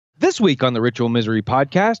This week on the Ritual Misery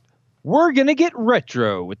podcast, we're going to get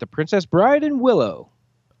retro with the Princess Bride and Willow.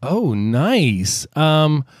 Oh, nice.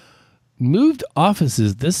 Moved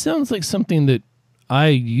offices. This sounds like something that I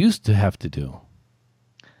used to have to do.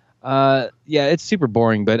 Yeah, it's super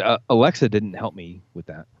boring, but Alexa didn't help me with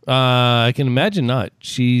that. I can imagine not.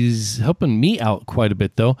 She's helping me out quite a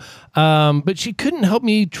bit, though. But she couldn't help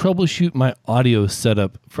me troubleshoot my audio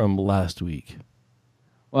setup from last week.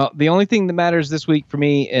 Well, the only thing that matters this week for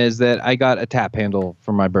me is that I got a tap handle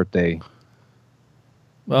for my birthday.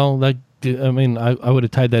 Well, I would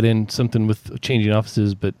have tied that in something with changing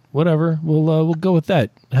offices, but whatever. We'll go with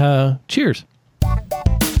that. Cheers.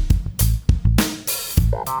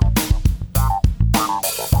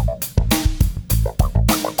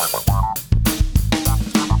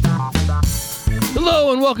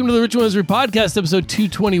 Hello and welcome to the Ritual Misery Podcast, episode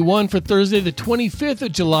 221 for Thursday, the 25th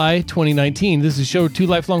of July, 2019. This is a show where two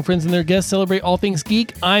lifelong friends and their guests celebrate all things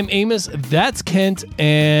geek. I'm Amos, that's Kent,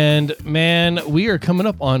 and man, we are coming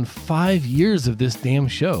up on 5 years of this damn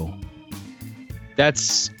show.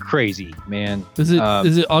 That's crazy, man. Is it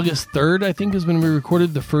August 3rd, I think, is when we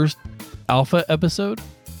recorded the first alpha episode?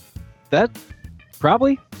 That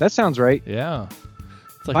sounds right. Yeah.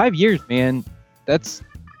 It's like 5 years, man. That's...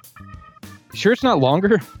 Sure it's not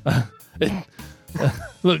longer?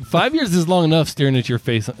 Look, 5 years is long enough staring at your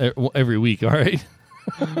face every week, all right?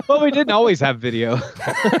 Well, we didn't always have video.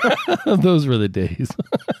 Those were the days.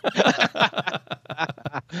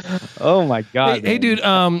 Oh, my God. Hey, dude,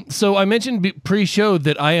 so I mentioned pre-show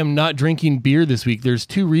that I am not drinking beer this week. There's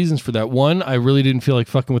two reasons for that. One, I really didn't feel like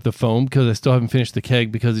fucking with the foam because I still haven't finished the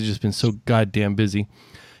keg because it's just been so goddamn busy.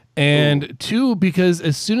 And two, because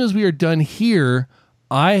as soon as we are done here,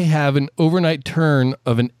 I have an overnight turn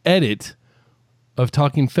of an edit of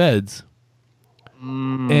Talking Feds.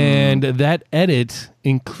 And that edit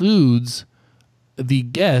includes the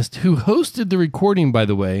guest who hosted the recording, by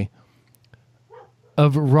the way,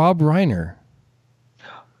 of Rob Reiner.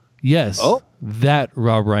 Yes, that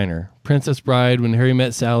Rob Reiner. Princess Bride, When Harry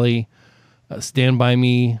Met Sally, Stand By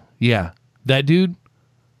Me. Yeah, that dude.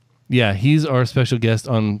 Yeah, he's our special guest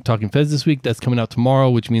on Talking Feds this week. That's coming out tomorrow,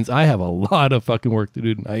 which means I have a lot of fucking work to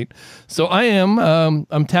do tonight. So I am,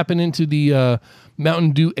 I'm tapping into the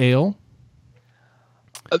Mountain Dew Ale.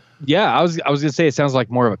 Yeah, I was gonna say it sounds like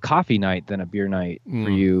more of a coffee night than a beer night for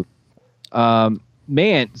you.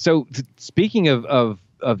 Man, so speaking of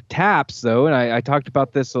taps though, and I talked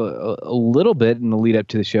about this a little bit in the lead up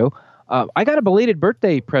to the show. I got a belated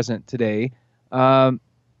birthday present today.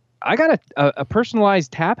 I got a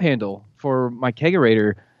personalized tap handle for my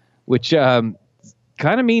kegerator, which kind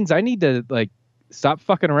of means I need to like stop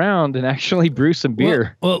fucking around and actually brew some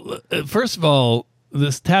beer. Well, first of all,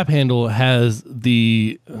 this tap handle has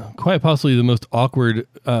the quite possibly the most awkward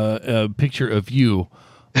picture of you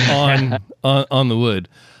on the wood.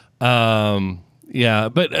 Yeah,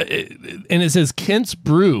 but and it says Kent's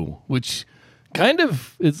Brew, which kind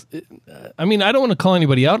of is. I mean, I don't want to call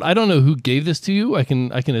anybody out. I don't know who gave this to you. I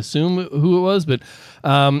can assume who it was, but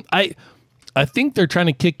I think they're trying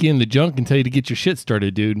to kick you in the junk and tell you to get your shit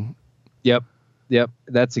started, dude. Yep.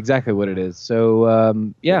 That's exactly what it is.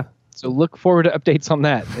 So yeah. So look forward to updates on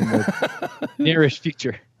that in the nearest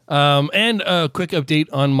future. And a quick update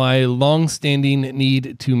on my long-standing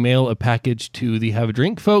need to mail a package to the Have a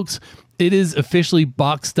Drink folks. It is officially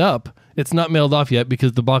boxed up. It's not mailed off yet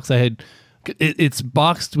because the box I had. It's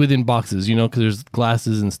boxed within boxes, you know, because there's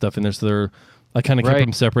glasses and stuff in there. So I kind of kept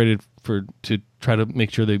them separated to try to make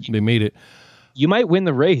sure they made it. You might win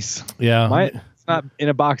the race. Yeah. It's not in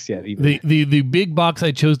a box yet. Either. The big box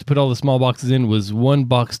I chose to put all the small boxes in was one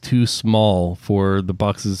box too small for the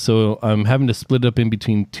boxes. So I'm having to split it up in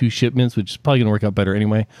between two shipments, which is probably going to work out better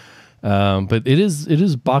anyway. But it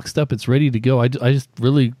is boxed up. It's ready to go. I just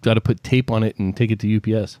really got to put tape on it and take it to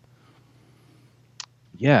UPS.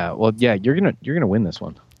 Yeah, well, yeah, you're gonna win this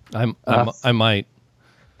one. I might.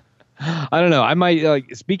 I don't know. I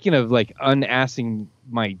might. Speaking of like unassing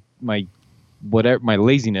my whatever my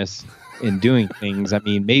laziness in doing things. I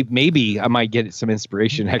mean, maybe I might get some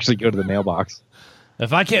inspiration and actually go to the mailbox.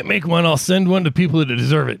 If I can't make one, I'll send one to people that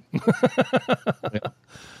deserve it.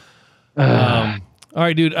 All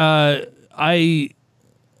right, dude.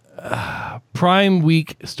 Prime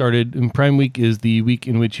Week started, and Prime Week is the week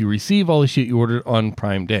in which you receive all the shit you ordered on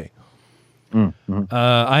Prime Day.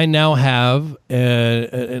 I now have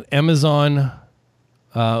an Amazon.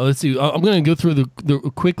 Let's see. I'm going to go through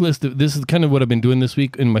the quick list. This is kind of what I've been doing this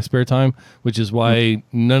week in my spare time, which is why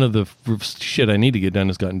none of the shit I need to get done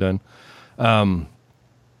has gotten done. I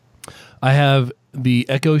have the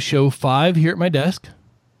Echo Show 5 here at my desk.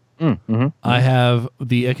 I have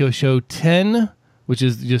the Echo Show 10, which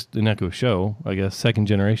is just an Echo Show, I guess, second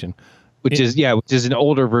generation. Which is an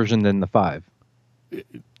older version than the 5.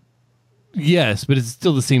 Yes, but it's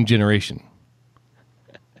still the same generation.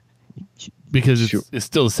 Because it's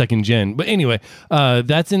still the second gen. But anyway,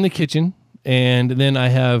 that's in the kitchen. And then I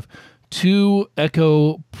have 2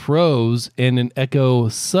 Echo Pros and an Echo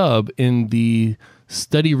Sub in the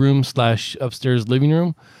study room / upstairs living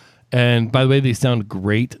room. And by the way, they sound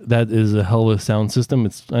great. That is a hell of a sound system.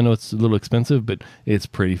 I know it's a little expensive, but it's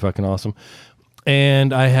pretty fucking awesome.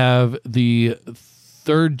 And I have the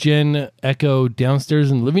 3rd gen Echo downstairs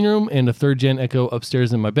in the living room and a 3rd gen Echo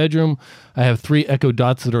upstairs in my bedroom. I have 3 Echo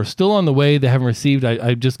Dots that are still on the way. They haven't received.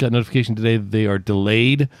 I just got notification today that they are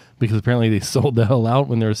delayed because apparently they sold the hell out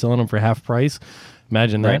when they were selling them for half price.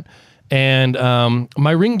 Imagine that. Right. And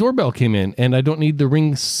my Ring doorbell came in, and I don't need the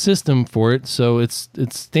Ring system for it, so it's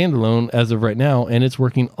standalone as of right now, and it's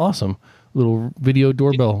working awesome. Little video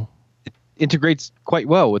doorbell. It integrates quite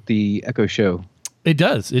well with the Echo Show. It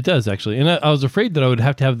does actually, and I was afraid that I would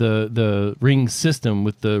have to have the Ring system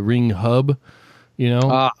with the Ring hub,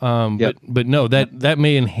 Yep. But no, that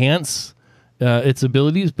may enhance its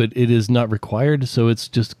abilities, but it is not required. So it's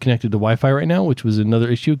just connected to Wi-Fi right now, which was another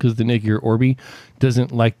issue because the Netgear Orbi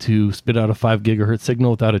doesn't like to spit out a 5 gigahertz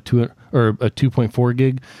signal without a 2.4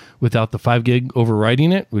 gig without the 5 gig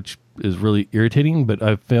overriding it, which is really irritating. But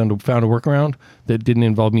I've found a workaround that didn't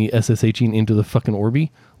involve me SSHing into the fucking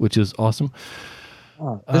Orbi, which is awesome.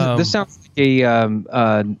 This sounds like a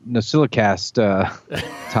Nosilicast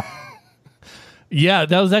top. Yeah,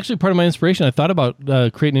 that was actually part of my inspiration. I thought about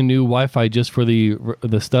creating a new Wi-Fi just for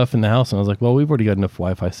the stuff in the house, and I was like, well, we've already got enough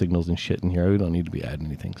Wi-Fi signals and shit in here. We don't need to be adding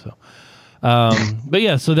anything. So, but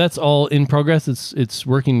yeah, so that's all in progress. It's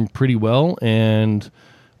working pretty well, and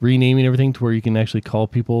renaming everything to where you can actually call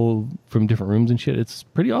people from different rooms and shit. It's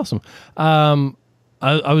pretty awesome.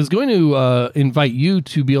 I was going to invite you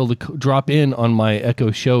to be able to drop in on my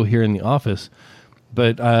Echo Show here in the office,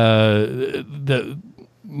 but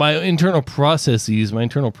my internal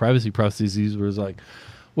privacy processes was like,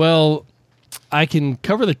 well, I can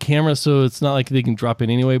cover the camera, so it's not like they can drop in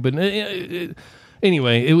anyway. But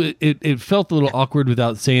anyway, it felt a little awkward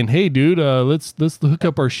without saying, "Hey, dude, let's hook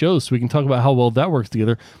up our shows so we can talk about how well that works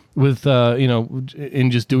together." With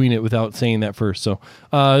and just doing it without saying that first. So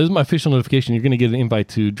this is my official notification. You're going to get an invite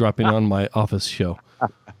to drop in on my office show.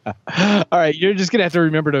 All right, you're just going to have to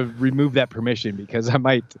remember to remove that permission because I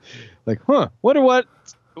might wonder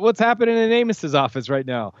what's happening in Amos's office right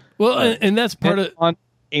now. Well, and that's part of on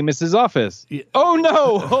Amos's office. Yeah. Oh no!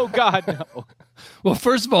 Oh God, no. Well,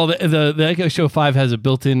 first of all, the Echo Show 5 has a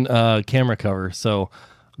built-in camera cover, so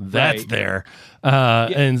that's right there.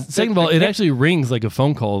 And second of all, it actually rings like a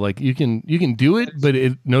phone call. Like you can do it, but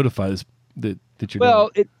it notifies that you're doing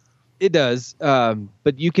it. It does.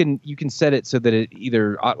 But you can set it so that it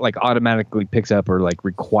either like automatically picks up or like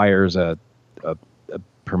requires a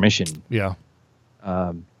permission. Yeah.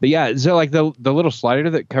 But yeah, so like the little slider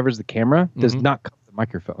that covers the camera does not cover the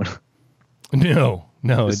microphone. No,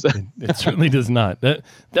 it certainly does not.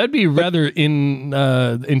 That'd be rather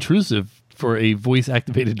intrusive for a voice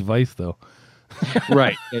activated device, though.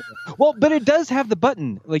 Right. Well, but it does have the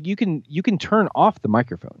button. Like you can turn off the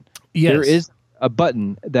microphone. Yes. There is a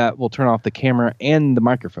button that will turn off the camera and the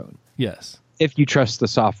microphone. Yes. If you trust the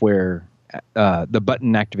software, the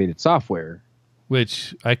button activated software.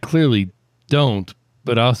 Which I clearly don't,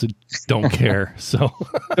 but I also don't care. So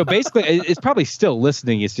basically, it's probably still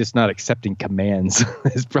listening. It's just not accepting commands.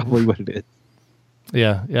 Is probably what it is.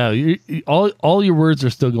 Yeah. All your words are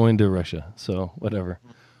still going to Russia. So whatever.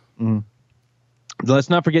 Mm.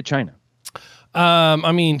 Let's not forget China.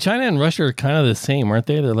 I mean, China and Russia are kind of the same, aren't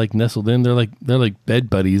they? They're like nestled in. They're like bed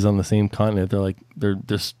buddies on the same continent. They're like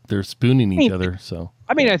they're spooning each other. So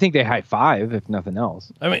I think they high five if nothing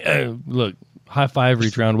else. I mean, look, high five,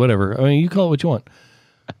 reach around, whatever. I mean, you call it what you want.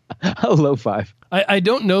 A low five. I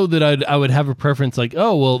don't know that I would have a preference like,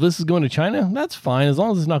 oh well, this is going to China. That's fine as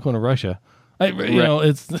long as it's not going to Russia.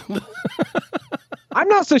 It's. I'm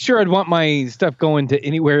not so sure I'd want my stuff going to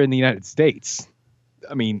anywhere in the United States.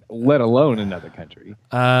 I mean, let alone another country.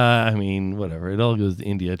 I mean, whatever. It all goes to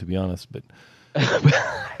India, to be honest. But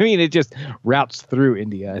I mean, it just routes through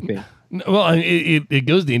India, I think. Well, it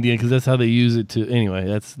goes to India because that's how they use it to. Anyway,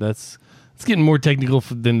 that's it's getting more technical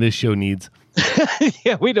than this show needs.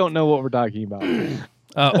 Yeah, we don't know what we're talking about.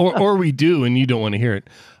 Or we do, and you don't want to hear it.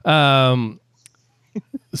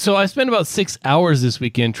 So I spent about 6 hours this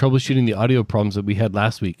weekend troubleshooting the audio problems that we had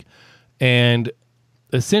last week. And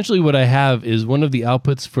essentially what I have is one of the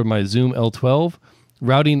outputs for my Zoom L12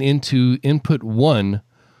 routing into input 1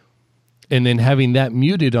 and then having that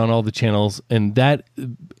muted on all the channels. And that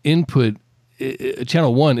input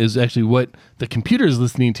channel 1 is actually what the computer is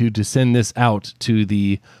listening to send this out to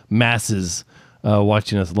the masses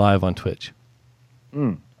watching us live on Twitch.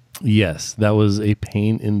 Yes, that was a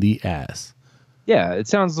pain in the ass. Yeah, it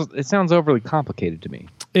sounds overly complicated to me.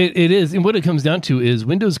 It is, and what it comes down to is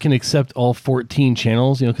Windows can accept all 14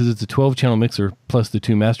 channels, because it's a 12-channel mixer plus the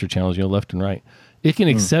 2 master channels, left and right. It can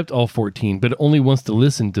accept all 14, but it only wants to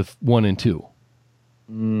listen to 1 and 2.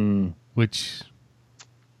 Which,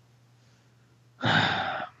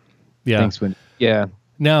 yeah. Thanks, Windows. Yeah.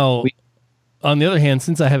 Now, on the other hand,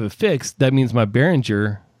 since I have it fixed, that means my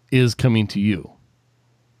Behringer is coming to you.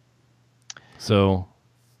 So,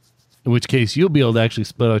 in which case, you'll be able to actually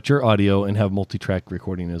split out your audio and have multi-track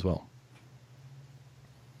recording as well.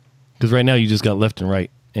 Because right now you just got left and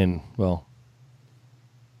right, and, well,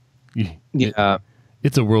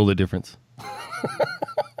 it's a world of difference.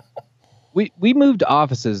 We moved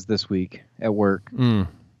offices this week at work, and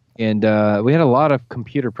we had a lot of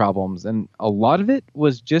computer problems, and a lot of it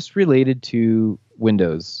was just related to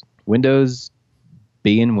Windows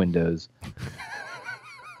being Windows.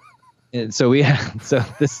 And so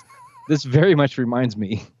this very much reminds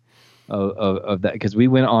me of that, because we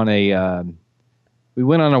went on a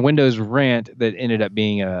Windows rant that ended up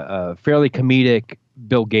being a fairly comedic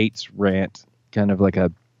Bill Gates rant, kind of like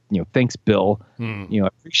a thanks Bill,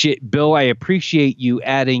 I appreciate you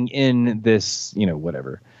adding in this,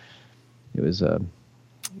 whatever. It was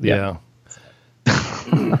yeah.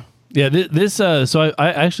 Yeah, this so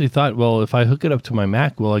I actually thought, well, if I hook it up to my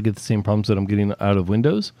Mac, will I get the same problems that I'm getting out of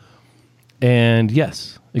Windows? And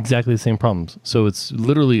yes, exactly the same problems. So it's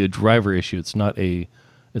literally a driver issue. It's not an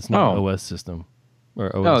OS system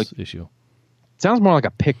or OS issue. Sounds more like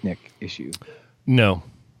a picnic issue. No,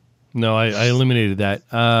 I eliminated that.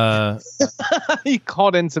 You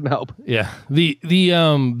called in some help. Yeah, the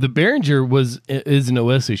Behringer is an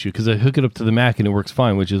OS issue because I hook it up to the Mac and it works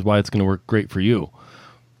fine, which is why it's going to work great for you.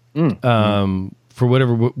 For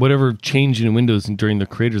whatever change in Windows during the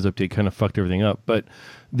creators update kind of fucked everything up, but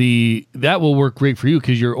that will work great for you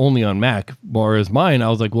because you're only on Mac. Whereas mine, I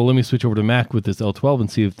was like, well, let me switch over to Mac with this L12 and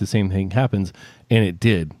see if the same thing happens, and it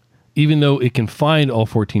did. Even though it can find all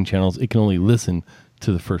 14 channels, it can only listen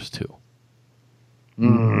to the first 2,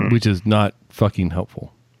 which is not fucking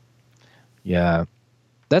helpful. Yeah,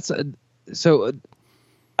 that's so.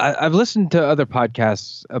 I've listened to other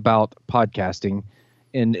podcasts about podcasting,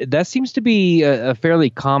 and that seems to be a fairly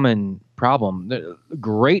common problem.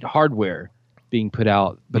 Great hardware being put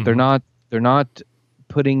out, but they're not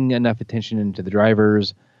putting enough attention into the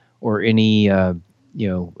drivers or any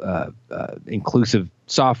inclusive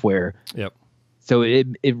software. Yep. So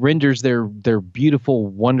it renders their beautiful,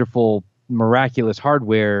 wonderful, miraculous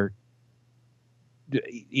hardware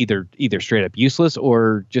either straight up useless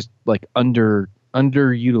or just like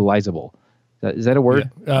underutilizable. Is that a word?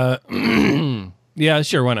 Yeah, yeah,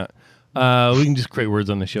 sure. Why not? We can just create words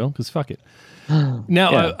on the show because fuck it.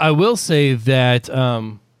 Now, yeah. I will say that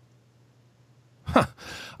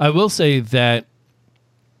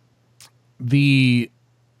the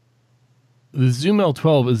Zoom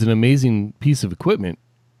L12 is an amazing piece of equipment,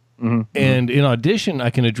 and in Audition, I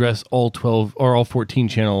can address all 12 or all 14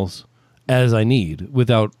 channels as I need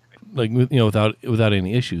without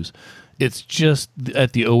any issues. It's just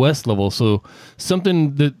at the OS level, so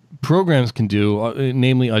something that programs can do,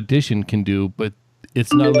 namely Audition can do, but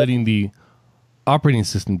it's not letting the operating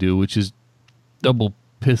system do, which is double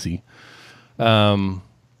pissy.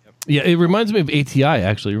 Yeah, it reminds me of ATI,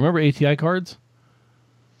 actually. Remember ATI cards?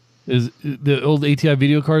 Is the old ATI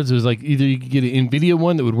video cards? It was like either you could get an NVIDIA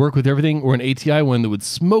one that would work with everything or an ATI one that would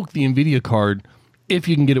smoke the NVIDIA card if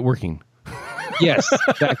you can get it working. Yes.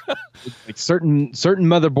 Exactly. Like certain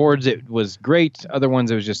motherboards, it was great. Other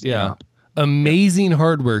ones, it was just... Amazing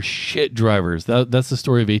hardware, shit drivers. That's the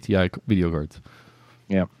story of ATI video cards.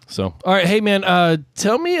 Yeah. So, all right. Hey, man,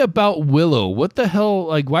 tell me about Willow. What the hell?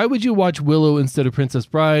 Like, why would you watch Willow instead of Princess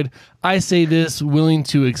Bride? I say this willing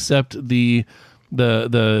to accept the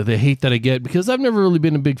hate that I get because I've never really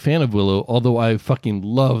been a big fan of Willow, although I fucking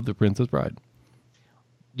love The Princess Bride.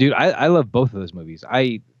 Dude, I love both of those movies.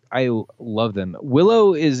 I love them.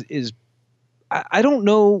 Willow is I don't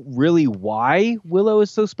know really why Willow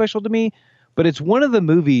is so special to me, but it's one of the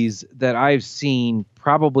movies that I've seen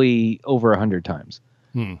probably over 100 times.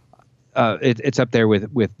 It's up there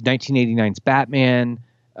with 1989's Batman,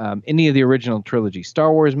 any of the original trilogy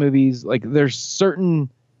Star Wars movies. Like there's certain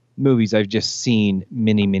movies I've just seen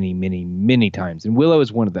many, many, many, many times, and Willow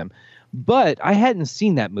is one of them. But I hadn't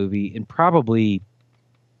seen that movie in probably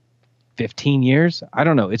 15 years. I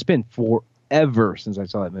don't know. It's been forever since I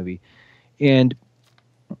saw that movie. And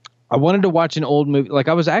I wanted to watch an old movie. Like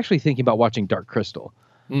I was actually thinking about watching Dark Crystal.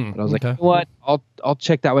 But I was like, you know what? I'll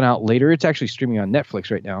check that one out later. It's actually streaming on Netflix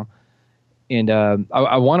right now. And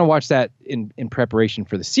I want to watch that in preparation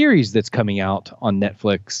for the series that's coming out on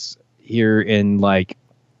Netflix here in like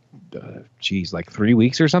 3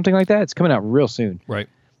 weeks or something like that. It's coming out real soon. Right.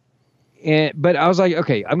 But I was like,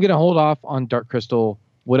 okay, I'm going to hold off on Dark Crystal.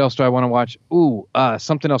 What else do I want to watch? Ooh,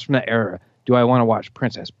 something else from that era. Do I want to watch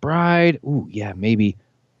Princess Bride? Ooh, yeah, maybe.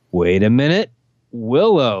 Wait a minute.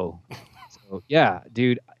 Willow. So, yeah,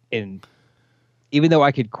 dude. And even though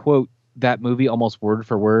I could quote that movie almost word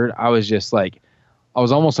for word, I was just like, I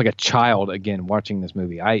was almost like a child again watching this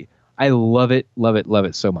movie. I love it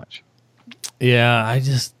so much. Yeah, I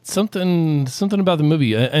just something about the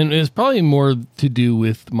movie, and it's probably more to do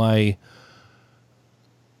with my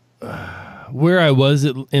where I was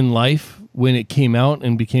in life when it came out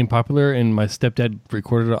and became popular, and my stepdad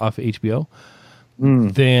recorded it off of HBO.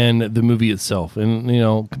 Than the movie itself. And, you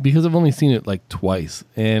know, because I've only seen it like twice,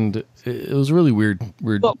 and it was a really weird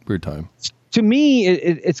time. To me,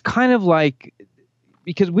 it's kind of like,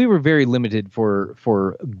 because we were very limited for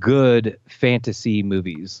good fantasy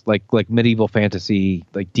movies, like medieval fantasy,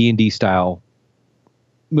 like D&D style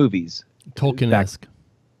movies. Tolkien-esque.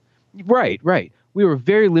 Right. We were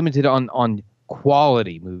very limited on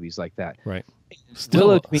quality movies like that. Right.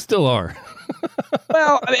 Still are.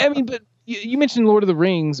 Well, I mean, but you mentioned Lord of the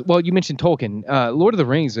Rings. Well, you mentioned Tolkien. Lord of the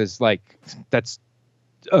Rings is like, that's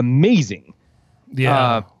amazing.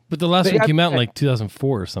 Yeah. But the last one came out in like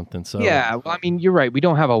 2004 or something. So yeah, well, I mean, you're right. We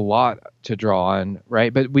don't have a lot to draw on,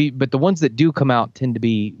 right? But the ones that do come out tend to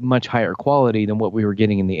be much higher quality than what we were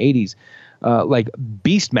getting in the 80s. Like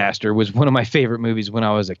Beastmaster was one of my favorite movies when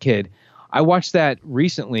I was a kid. I watched that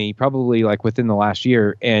recently, probably like within the last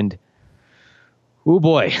year, and oh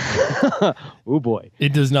boy,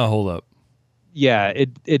 it does not hold up. Yeah,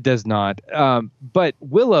 it does not. But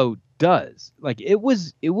Willow does. Like it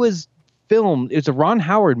was filmed. It's a Ron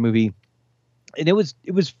Howard movie, and it was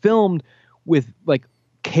filmed with like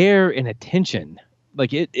care and attention.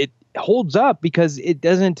 Like it holds up because it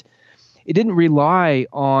didn't rely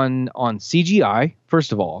on CGI,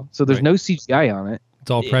 first of all. So there's no CGI on it. It's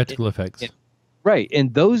all practical effects. Right.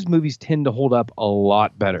 And those movies tend to hold up a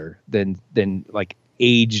lot better than like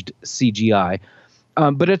aged CGI.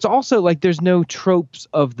 But it's also like there's no tropes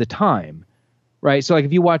of the time. Right. So like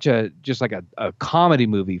if you watch a comedy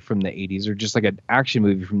movie from the 80s or just like an action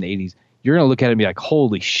movie from the 80s, you're going to look at it and be like,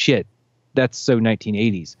 holy shit, that's so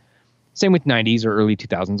 1980s. Same with 90s or early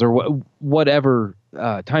 2000s or whatever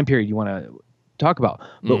time period you want to talk about.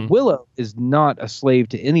 But Willow is not a slave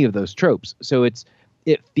to any of those tropes. So it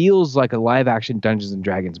feels like a live action Dungeons and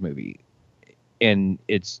Dragons movie, and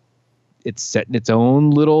it's set in its own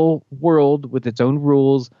little world with its own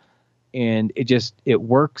rules, and it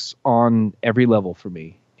works on every level for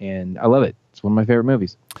me, and I love it. It's one of my favorite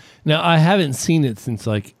movies. Now, I haven't seen it since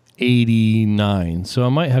like 89, so I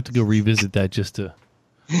might have to go revisit that just to.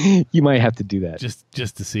 You might have to do that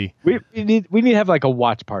just to see. We need to have like a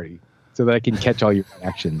watch party so that I can catch all your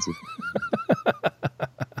reactions.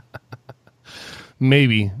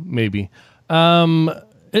 Maybe.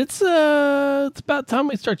 It's about time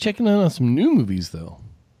we start checking in on some new movies, though.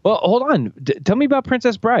 Well, hold on. Tell me about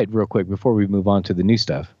Princess Bride real quick before we move on to the new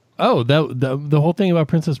stuff. Oh, the whole thing about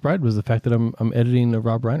Princess Bride was the fact that I'm editing the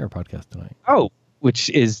Rob Reiner podcast tonight. Oh, which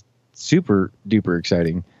is super duper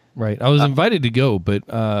exciting. Right. I was invited to go, but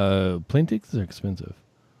plane tickets are expensive.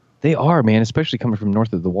 They are, man, especially coming from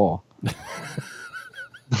north of the wall.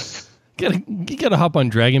 You gotta hop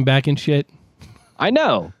on Dragonback and shit. I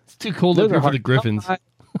know. It's too cold up here for the Griffins.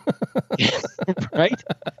 Right?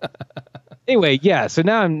 Anyway, yeah, so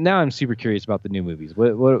now I'm super curious about the new movies. What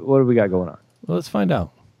do we got going on? Well, let's find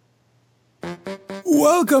out.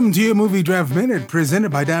 Welcome to your Movie Draft Minute,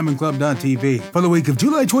 presented by DiamondClub.tv for the week of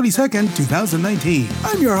July 22nd, 2019.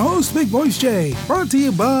 I'm your host, Big Voice Jay, brought to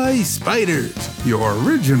you by Spiders, your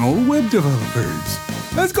original web developers.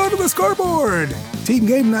 Let's go to the scoreboard. Team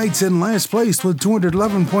Game Night's in last place with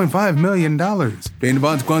 $211.5 million. Band of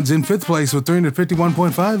Bond Squad's in fifth place with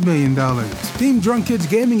 $351.5 million. Team Drunk Kids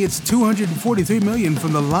Gaming gets $243 million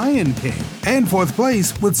from The Lion King, and fourth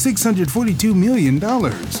place with $642 million.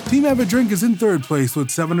 Team Avid Drink is in third place with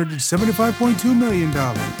 $775.2 million.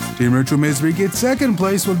 Team Retro Misery gets second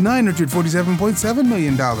place with $947.7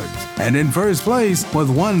 million. And in first place with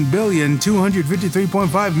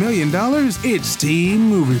 $1,253.5 million, it's Team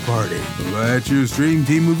Movie Party. That's your Stream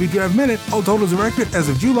Team Movie Draft Minute. All totals are accurate as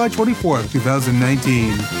of July 24th,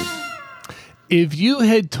 2019. If you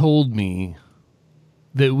had told me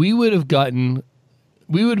that we would have been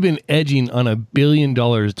edging on $1 billion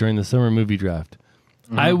during the summer movie draft,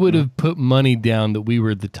 I would have put money down that we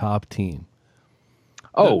were the top team.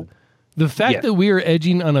 Oh, the fact that we are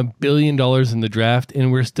edging on $1 billion in the draft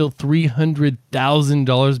and we're still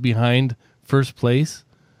 $300,000 behind first place.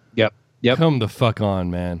 Yep. Come the fuck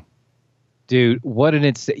on, man. Dude, what an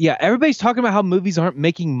insane. Yeah, everybody's talking about how movies aren't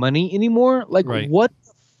making money anymore. Like, what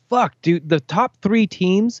the fuck, dude? The top 3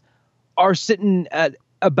 teams are sitting at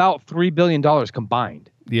about $3 billion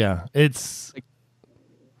combined. Yeah, it's like,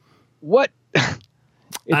 what?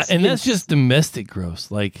 And that's just domestic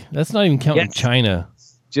gross. Like, that's not even counting China.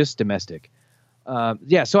 Just domestic.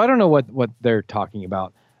 So I don't know what they're talking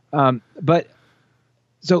about. But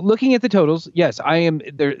so looking at the totals, yes, I am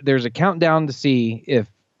there. There's a countdown to see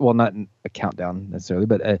if, well, not a countdown necessarily,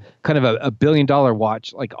 but a kind of a $1 billion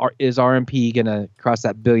watch. Like, is RMP gonna cross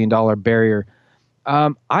that $1 billion barrier?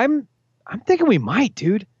 I'm thinking we might,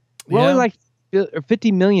 dude. We're only like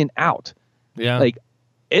 50 million out. Yeah, like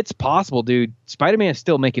it's possible, dude. Spider-Man is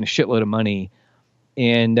still making a shitload of money,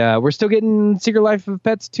 and we're still getting Secret Life of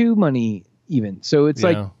Pets 2 money even. So it's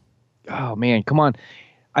like, oh man, come on.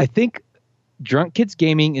 I think Drunk Kids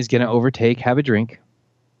Gaming is going to overtake Have a Drink.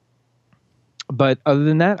 But other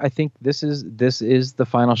than that, I think this is the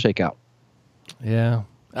final shakeout. Yeah.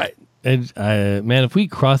 Man, if we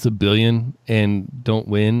cross $1 billion and don't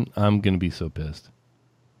win, I'm going to be so pissed.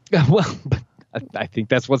 Well, I think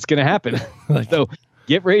that's what's going to happen. So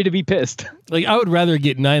get ready to be pissed. Like, I would rather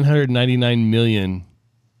get 999 million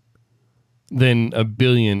than $1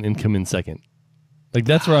 billion and come in second. Like,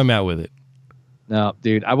 that's where I'm at with it. No,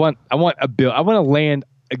 dude, I want a bill. I want to land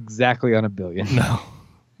exactly on $1 billion. No.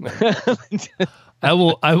 I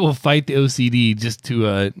will fight the OCD just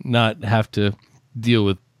to not have to deal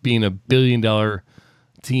with being $1 billion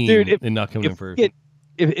team, dude, and not coming in first.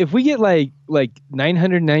 If we get like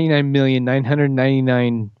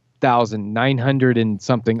 999,999,900 and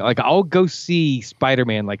something, like, I'll go see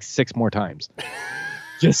Spider-Man like 6 more times,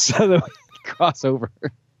 just so that we cross over.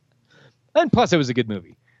 And plus, it was a good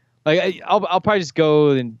movie. Like, I'll probably just go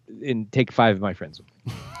and take 5 of my friends with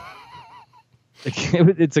me.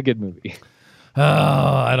 It's a good movie. Oh,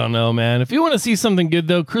 I don't know, man. If you want to see something good,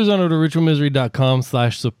 though, cruise on over to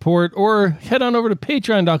ritualmisery.com/support or head on over to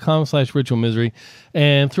patreon.com/ritualmisery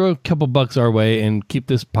and throw a couple bucks our way and keep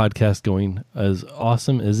this podcast going as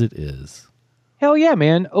awesome as it is. Hell yeah,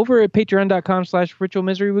 man. Over at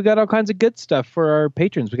patreon.com/ritualmisery, we got all kinds of good stuff for our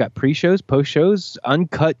patrons. We got pre-shows, post-shows,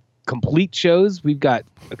 uncut, complete shows. We've got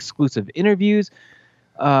exclusive interviews.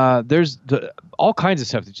 There's all kinds of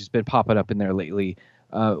stuff that's just been popping up in there lately.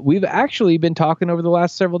 We've actually been talking over the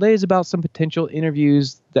last several days about some potential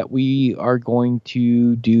interviews that we are going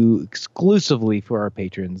to do exclusively for our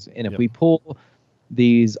patrons. And if we pull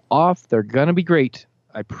these off, they're going to be great.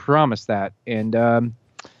 I promise that. And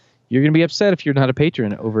you're going to be upset if you're not a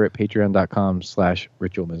patron over at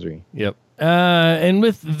patreon.com/ritualmisery. Yep. And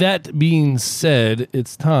with that being said,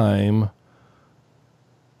 it's time.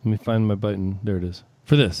 Let me find my button. There it is.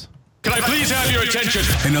 For this. Can I please have your attention?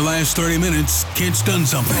 In the last 30 minutes, Kent's done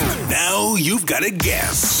something. Now you've got to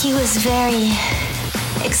guess. He was very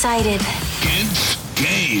excited. Kent's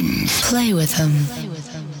Games. Play with him.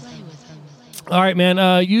 All right,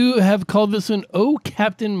 man. You have called this one, Oh,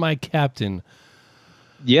 Captain, My Captain.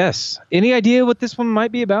 Yes. Any idea what this one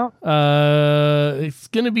might be about? It's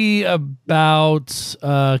going to be about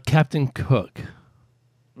Captain Cook.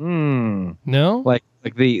 No? Like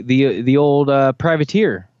the old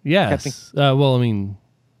privateer. Yes. Well, I mean,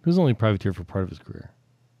 he was only a privateer for part of his career.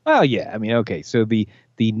 Well, yeah. I mean, okay. So the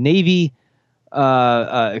Navy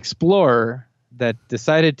explorer that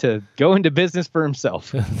decided to go into business for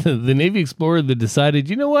himself. The Navy explorer that decided,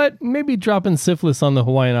 you know what? Maybe dropping syphilis on the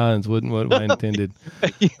Hawaiian Islands wasn't what I intended.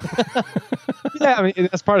 Yeah, I mean,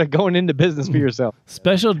 that's part of going into business for yourself.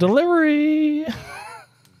 Special delivery.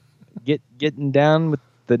 Getting down with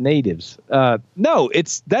the natives. No,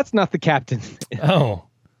 that's not the captain. Oh.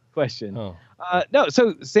 Question. Oh. No,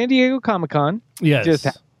 so San Diego Comic-Con. Yes. Just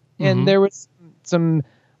happened, and there was some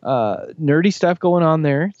nerdy stuff going on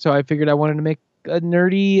there. So I figured I wanted to make a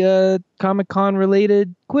nerdy Comic-Con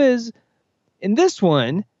related quiz. In this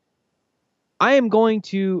one, I am going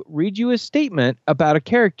to read you a statement about a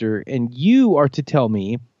character, and you are to tell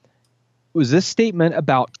me, was this statement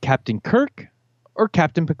about Captain Kirk or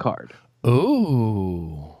Captain Picard?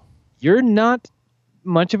 Oh. You're not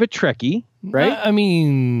much of a Trekkie, right? I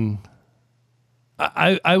mean,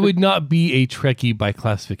 I would not be a Trekkie by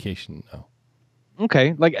classification, no.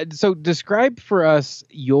 Okay. So describe for us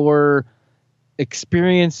your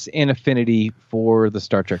experience and affinity for the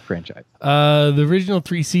Star Trek franchise? The original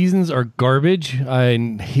 3 seasons are garbage. I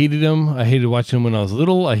hated them. I hated watching them when I was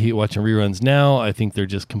little. I hate watching reruns now. I think they're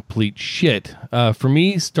just complete shit. For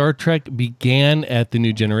me, Star Trek began at the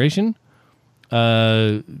New Generation.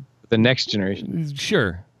 The Next Generation.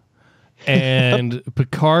 Sure. And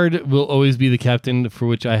Picard will always be the captain for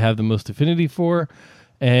which I have the most affinity for.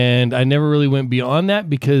 And I never really went beyond that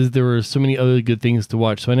because there were so many other good things to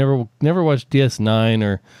watch. So I never watched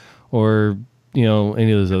DS9 or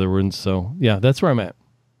any of those other ones. So yeah, that's where I'm at.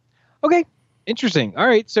 Okay, interesting. All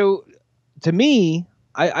right, so to me,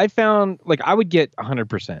 I found like I would get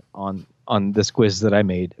 100% on this quiz that I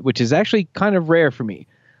made, which is actually kind of rare for me.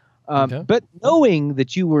 Okay. But knowing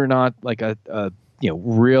that you were not like a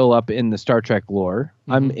real up in the Star Trek lore,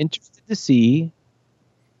 I'm interested to see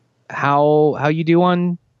how you do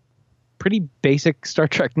on pretty basic Star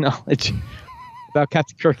Trek knowledge about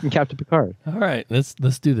Captain Kirk and Captain Picard. All right, let's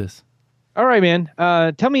do this. All right, man.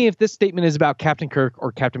 Tell me if this statement is about Captain Kirk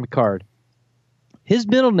or Captain Picard. His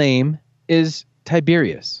middle name is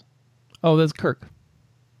Tiberius. Oh, that's Kirk.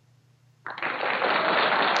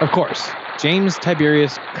 Of course. James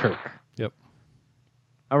Tiberius Kirk. Yep.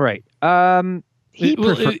 All right.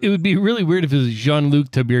 It would be really weird if it was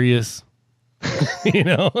Jean-Luc Tiberius.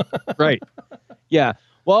 Right. Yeah.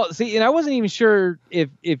 Well, see, and I wasn't even sure if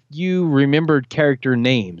you remembered character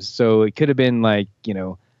names. So it could have been like,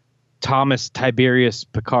 Thomas Tiberius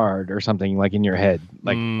Picard or something like in your head.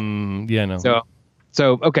 Like, yeah, no.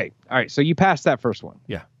 So okay. All right. So you passed that first one.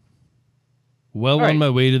 Yeah. Well All right. on my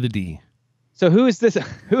way to the D. So who is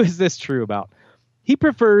this true about? He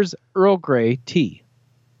prefers Earl Grey tea.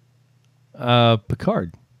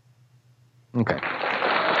 Picard. Okay.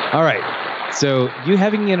 All right. So you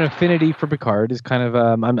having an affinity for Picard is kind of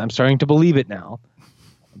I'm starting to believe it now,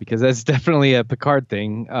 because that's definitely a Picard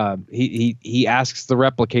thing. He asks the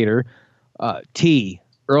replicator, tea,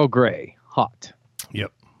 Earl Grey, hot.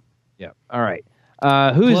 Yep. All right.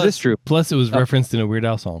 Is this true? Plus, it was referenced in a Weird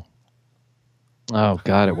Al song. Oh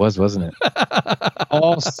God, it was, wasn't it?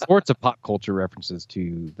 All sorts of pop culture references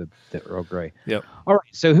to the Earl Grey. Yep. All right.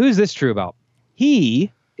 So who's this true about?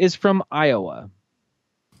 He is from Iowa.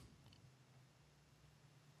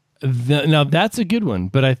 Now that's a good one,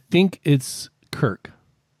 but I think it's Kirk.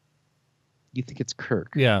 You think it's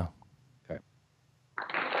Kirk? Yeah. Okay.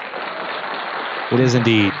 It is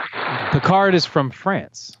indeed. Picard is from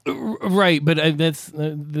France. Right, but that's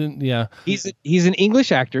yeah. He's an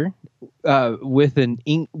English actor playing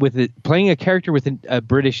a character with a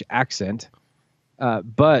British accent,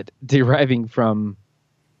 but deriving from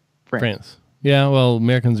France. Yeah, well,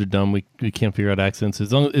 Americans are dumb. We can't figure out accents.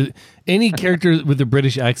 As long as any character with a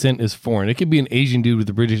British accent is foreign. It could be an Asian dude with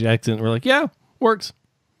a British accent. We're like, yeah, works.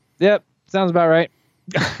 Yep, sounds about right.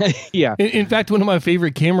 Yeah. In fact, one of my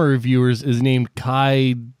favorite camera reviewers is named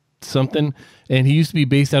Kai something, and he used to be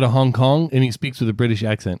based out of Hong Kong, and he speaks with a British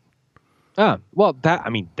accent. Well,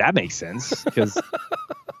 that makes sense, because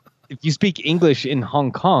if you speak English in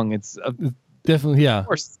Hong Kong, it's definitely, yeah, of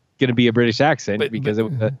course, going to be a British accent, because it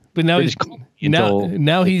was but now British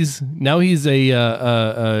now he's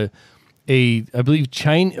a I believe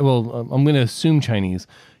Chinese. Well, I'm going to assume Chinese.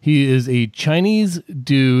 He is a Chinese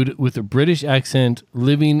dude with a British accent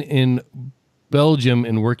living in Belgium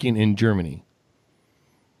and working in Germany.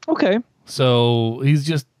 Okay. So he's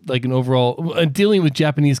just like an overall dealing with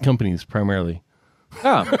Japanese companies primarily.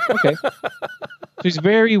 Oh, okay. So he's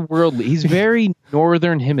very worldly. He's very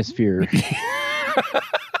northern hemisphere.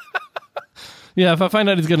 Yeah, if I find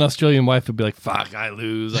out he's got an Australian wife, I'd be like, "Fuck, I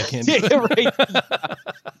lose. I can't do it." Right.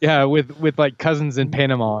 Yeah, with like cousins in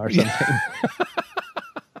Panama or something.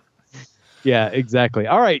 Yeah, exactly.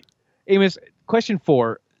 All right, Amos. Question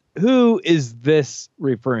 4: who is this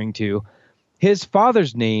referring to? His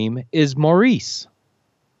father's name is Maurice.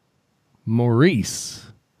 Maurice.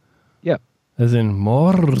 Yep. As in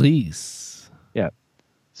Maurice. Yeah.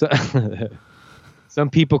 So some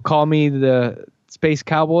people call me the space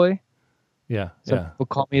cowboy. Yeah. Some people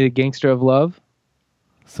call me the gangster of love.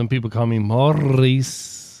 Some people call me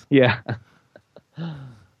Maurice. Yeah.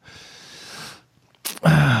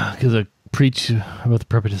 Because I preach about the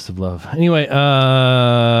purpose of love. Anyway,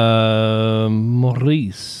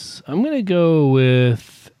 Maurice. I'm going to go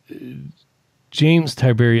with James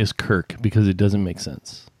Tiberius Kirk because it doesn't make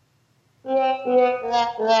sense.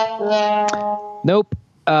 Nope.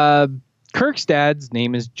 Kirk's dad's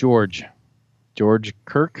name is George. George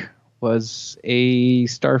Kirk was a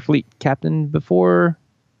Starfleet captain before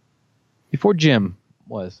Jim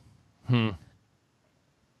was.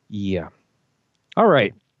 Yeah. All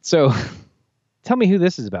right. So tell me who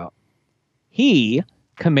this is about. He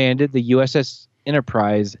commanded the USS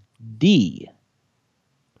Enterprise D?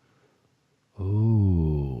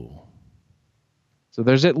 Ooh. So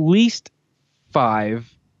there's at least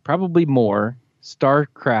 5, probably more,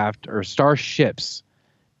 starcraft or starships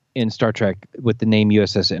in Star Trek with the name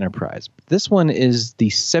USS Enterprise. This one is the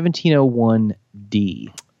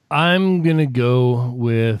 1701D. I'm going to go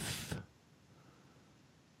with...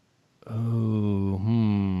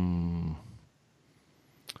 I'm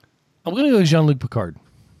going to go with Jean-Luc Picard.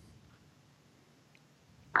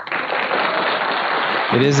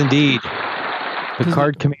 It is indeed.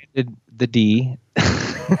 Picard commanded the D.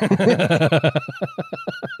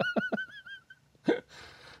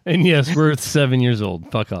 And yes, we're 7 years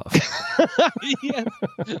old. Fuck off. Yes.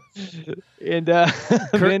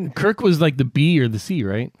 And Kirk was like the B or the C,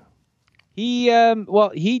 right?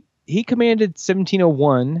 he commanded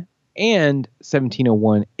 1701 and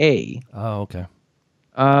 1701A. Oh, okay.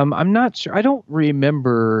 I'm not sure. I don't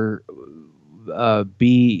remember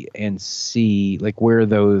B and C, like where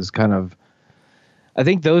those kind of. I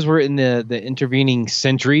think those were in the intervening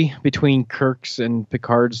century between Kirk's and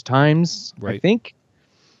Picard's times. Right. I think.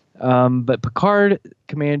 But Picard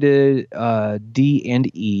commanded D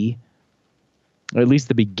and E, or at least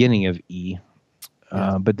the beginning of E.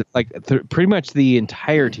 Yeah. But pretty much the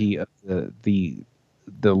entirety of the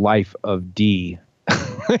life of D.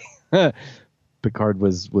 Picard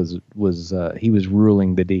was he was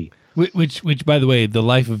ruling the D. Which by the way, the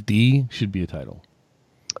life of D should be a title.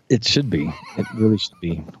 It should be. It really should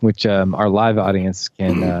be. Which our live audience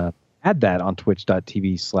can add that on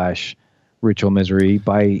twitch.tv/Ritual Misery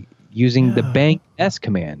by using the bang S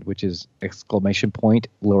command, which is !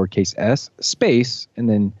 lowercase s space and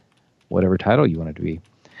then whatever title you want it to be.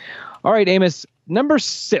 All right, Amos, number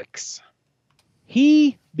 6.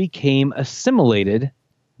 He became assimilated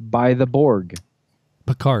by the Borg.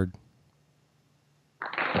 Picard.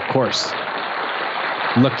 Of course.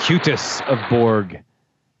 Locutus of Borg,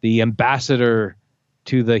 the ambassador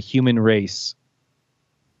to the human race.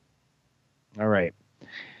 All right.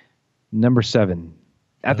 Number 7.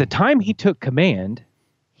 At the time he took command,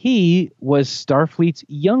 he was Starfleet's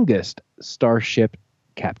youngest starship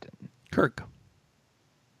captain. Kirk.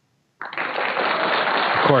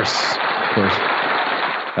 Of course.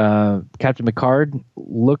 Captain Picard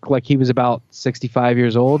looked like he was about 65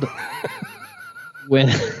 years old when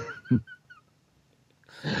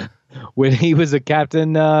he was a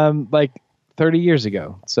captain like 30 years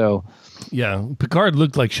ago. So yeah, Picard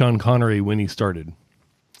looked like Sean Connery when he started.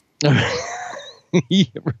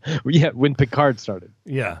 Yeah, when Picard started.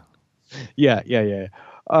 Yeah.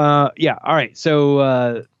 All right.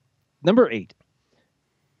 So number 8.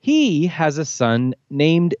 He has a son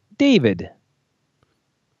named David.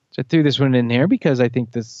 So I threw this one in here because I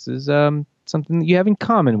think this is something that you have in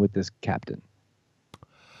common with this captain.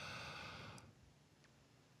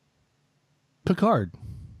 Picard.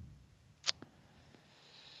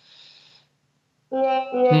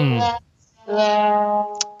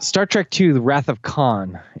 Star Trek II, The Wrath of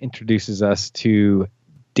Khan, introduces us to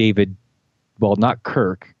David, well, not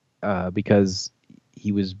Kirk, because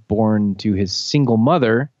he was born to his single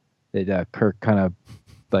mother that Kirk kind of,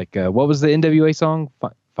 like, what was the NWA song?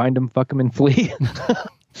 Find him, fuck him, and flee.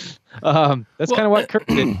 That's kind of what Kirk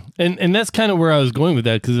did. And that's kind of where I was going with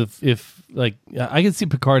that, because if like, I can see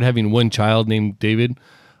Picard having one child named David.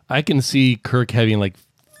 I can see Kirk having like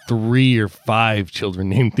 3 or 5 children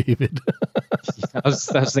named David. I was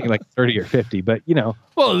thinking like 30 or 50, but you know.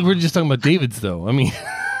 Well, we're just talking about Davids, though. I mean.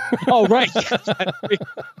 Oh, right.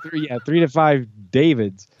 3 to 5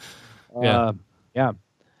 Davids. Yeah.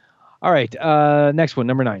 All right. Next one,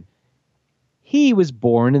 number 9. He was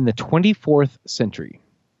born in the 24th century.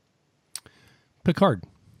 Picard.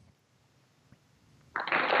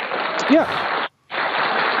 Yeah.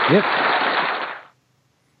 Yep.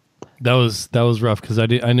 That was rough because I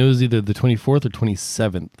knew it was either the 24th or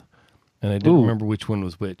 27th, and I didn't remember which one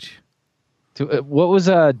was which. What was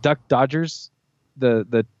Duck Dodgers?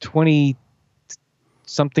 The 20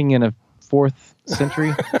 something in a 4th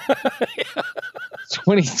century.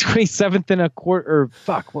 27th and a quarter. Or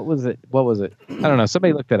fuck, what was it? I don't know.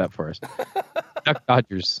 Somebody look that up for us. Duck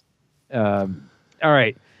Dodgers. All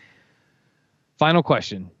right. Final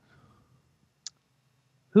question.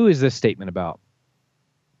 Who is this statement about?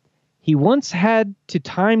 He once had to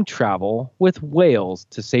time travel with whales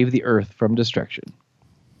to save the Earth from destruction.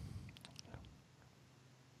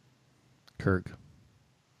 Kirk.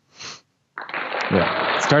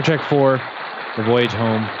 Yeah. Star Trek IV, The Voyage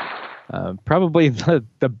Home. Probably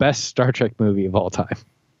the best Star Trek movie of all time.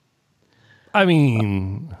 I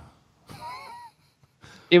mean,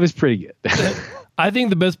 it was pretty good. I think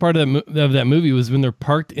the best part of that movie was when they're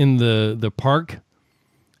parked in the park,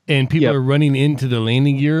 and people are running into the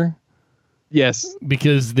landing gear. Yes,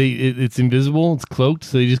 because it's invisible, it's cloaked,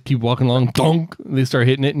 so they just keep walking along. Donk, they start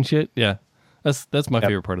hitting it and shit. Yeah, that's my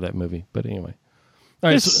favorite part of that movie. But anyway, all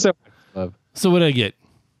right. So much love. So what did I get?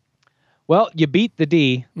 Well, you beat the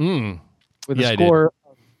D with a score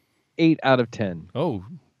of 8 out of 10. Oh,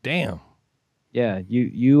 damn. Yeah,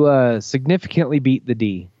 you significantly beat the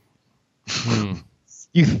D.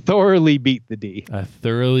 You thoroughly beat the D.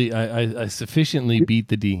 I sufficiently beat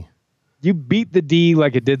the D. You beat the D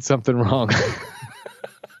like it did something wrong.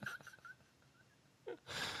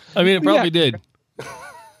 I mean, it probably did.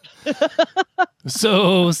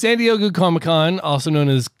 So, San Diego Comic-Con, also known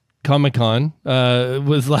as Comic-Con,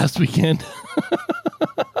 was last weekend.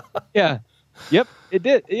 Yeah. Yep, it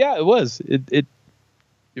did. Yeah, it was. It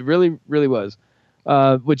really, really was.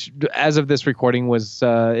 Which, as of this recording, was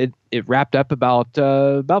it wrapped up about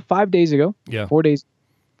 5 days ago. Yeah. 4 days.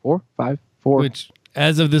 4, 5, 4. Which,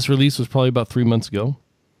 as of this release, was probably about 3 months ago.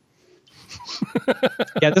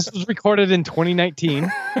 Yeah, this was recorded in 2019.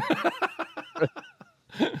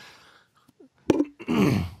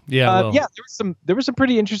 Yeah, there was some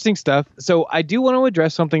pretty interesting stuff. So I do want to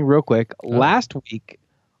address something real quick. Last week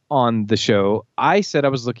on the show, I said I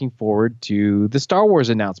was looking forward to the Star Wars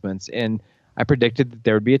announcements, and I predicted that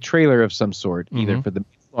there would be a trailer of some sort, either for The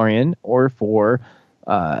Mandalorian or for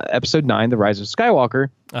Episode 9, The Rise of Skywalker.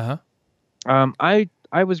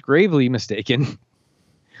 I was gravely mistaken.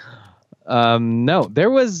 No, there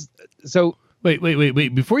was... So... Wait.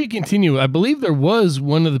 Before you continue, I believe there was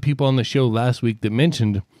one of the people on the show last week that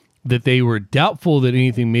mentioned that they were doubtful that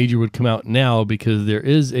anything major would come out now because there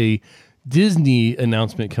is a Disney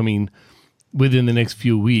announcement coming within the next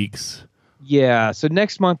few weeks. Yeah, so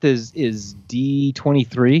next month is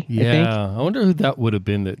D23, yeah, I think. I wonder who that would have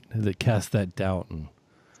been that cast that doubt.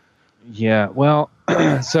 Yeah, well,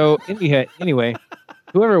 so anyway,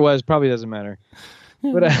 whoever it was probably doesn't matter.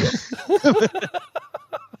 But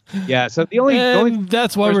yeah, so the only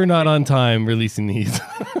that's why we're not on time releasing these.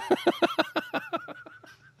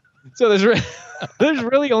 So there's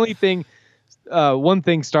really only one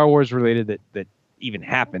thing Star Wars related that even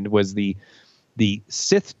happened was the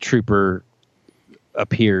Sith Trooper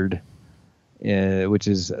appeared, which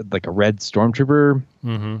is like a red stormtrooper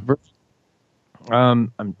version.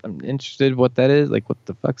 I'm interested what that is. Like, what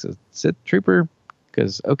the fuck's a Sith Trooper?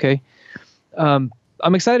 Because I'm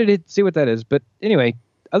excited to see what that is. But anyway,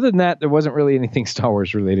 other than that, there wasn't really anything Star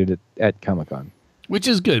Wars related at Comic-Con. Which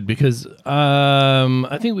is good because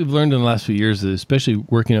I think we've learned in the last few years that, especially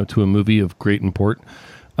working up to a movie of great import,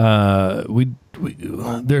 there's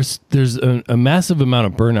a massive amount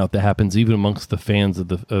of burnout that happens even amongst the fans of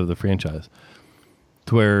the franchise.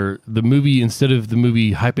 To where the movie, instead of the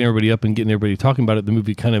movie hyping everybody up and getting everybody talking about it, the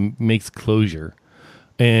movie kind of makes closure.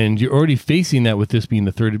 And you're already facing that with this being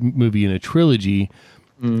the third movie in a trilogy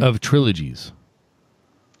of trilogies.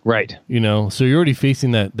 Right. You know, so you're already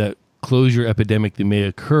facing that closure epidemic that may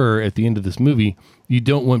occur at the end of this movie. You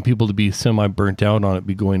don't want people to be semi-burnt out on it,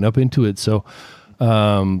 be going up into it. So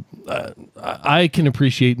I can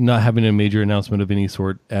appreciate not having a major announcement of any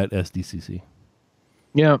sort at SDCC.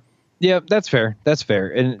 Yeah. Yeah, that's fair. That's fair.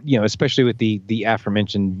 And, you know, especially with the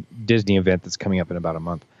aforementioned Disney event that's coming up in about a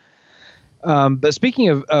month. But speaking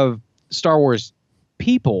of Star Wars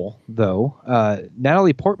people, though,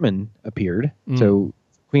 Natalie Portman appeared. So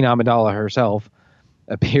Queen Amidala herself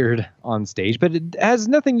appeared on stage, but it has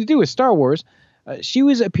nothing to do with Star Wars. She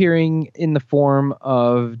was appearing in the form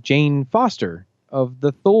of Jane Foster of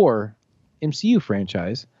the Thor MCU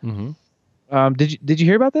franchise. Did you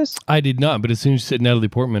hear about this? I did not, but as soon as you said Natalie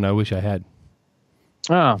Portman, I wish I had.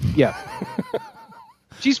 Oh, yeah.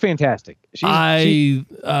 She's fantastic. I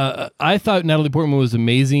thought Natalie Portman was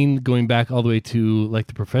amazing, going back all the way to like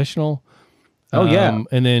The Professional. Oh yeah,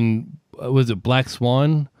 and then was it Black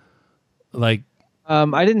Swan? Like,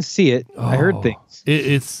 I didn't see it. I heard things.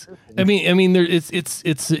 It's an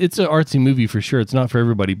artsy movie for sure. It's not for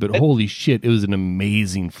everybody, but holy shit, it was an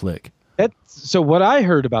amazing flick. So what I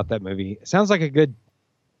heard about that movie, it sounds like a good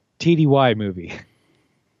TDY movie.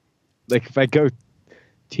 Like if I go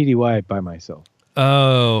TDY by myself.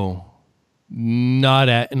 Oh, not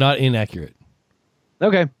inaccurate.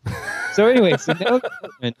 Okay. So anyway, Natalie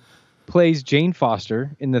Portman plays Jane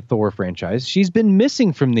Foster in the Thor franchise. She's been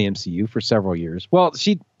missing from the MCU for several years. Well,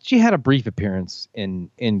 she had a brief appearance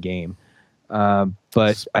in Endgame, but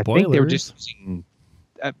spoilers. I think they were just using.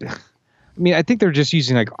 I think they're just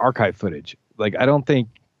using like archive footage. Like I don't even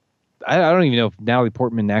know if Natalie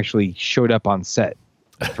Portman actually showed up on set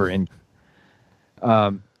for Endgame.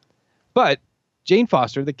 But Jane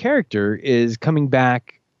Foster, the character, is coming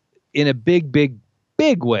back in a big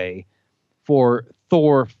way for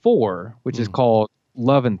Thor 4, which is called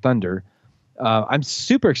Love and Thunder. I'm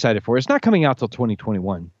super excited for it. It's not coming out till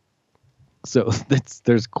 2021, so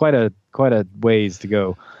there's quite a ways to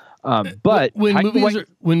go. But when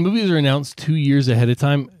movies are announced 2 years ahead of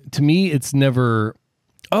time, to me it's never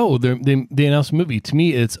they announced a movie. To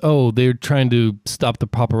me it's they're trying to stop the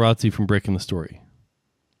paparazzi from breaking the story.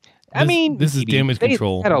 This is damage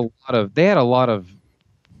control. They had a lot of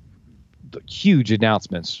huge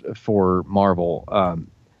announcements for Marvel.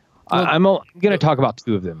 I'm going to talk about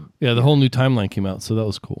two of them. Yeah, the whole new timeline came out, so that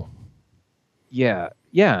was cool. Yeah.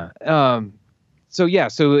 So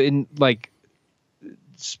in like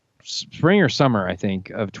spring or summer, I think,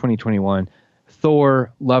 of 2021,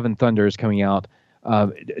 Thor: Love and Thunder is coming out.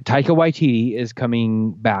 Taika Waititi is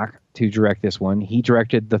coming back to direct this one. He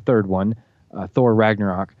directed the third one, Thor: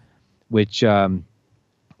 Ragnarok, which, that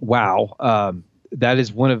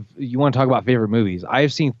is one of, you want to talk about favorite movies. I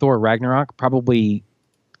have seen Thor: Ragnarok probably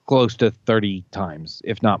close to 30 times,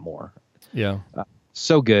 if not more. Yeah.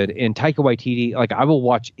 So good. And Taika Waititi, like, I will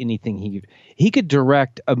watch anything he could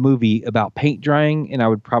direct a movie about paint drying, and I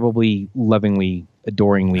would probably lovingly,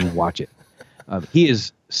 adoringly watch it. He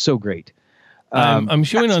is so great. I'm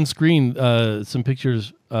showing on screen some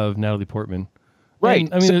pictures of Natalie Portman. Right.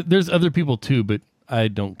 And, I mean, there's other people too, but I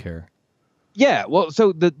don't care. Yeah, well,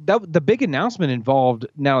 so the big announcement involved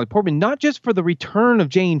Natalie Portman, not just for the return of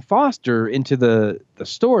Jane Foster into the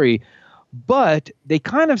story, but they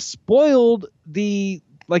kind of spoiled the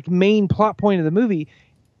main plot point of the movie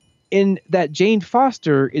in that Jane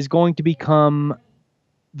Foster is going to become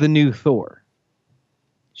the new Thor.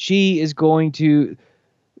 She is going to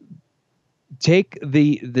take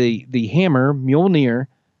the hammer, Mjolnir,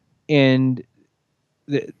 and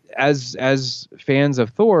as fans of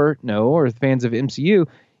Thor know, or fans of MCU,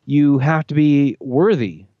 you have to be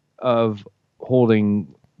worthy of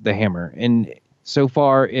holding the hammer. And so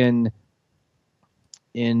far in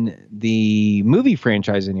the movie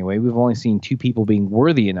franchise, anyway, we've only seen two people being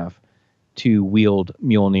worthy enough to wield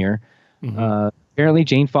Mjolnir. Mm-hmm. Apparently,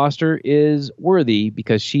 Jane Foster is worthy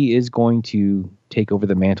because she is going to take over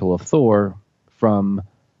the mantle of Thor from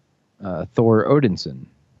Thor Odinson.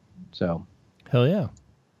 So, hell yeah!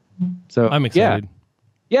 So I'm excited.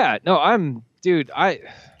 Yeah, no,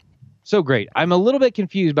 so great. I'm a little bit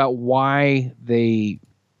confused about why they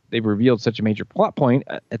revealed such a major plot point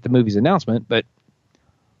at the movie's announcement, but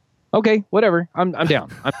okay, whatever. I'm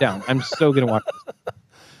down. I'm down. I'm so gonna watch this.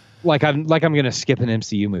 I'm gonna skip an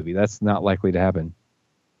MCU movie. That's not likely to happen.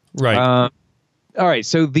 Right. All right.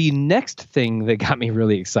 So the next thing that got me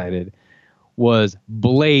really excited was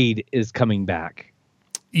Blade is coming back.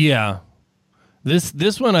 Yeah.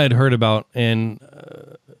 This one I'd heard about, and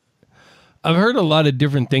I've heard a lot of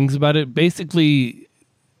different things about it. Basically,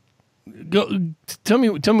 tell me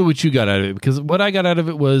what you got out of it, because what I got out of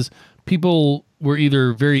it was people were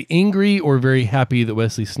either very angry or very happy that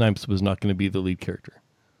Wesley Snipes was not going to be the lead character.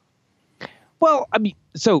 Well, I mean,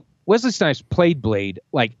 so Wesley Snipes played Blade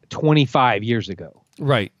 25 years ago.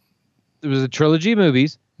 Right. There was a trilogy of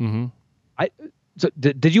movies. Mm-hmm.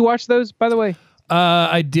 Did you watch those, by the way?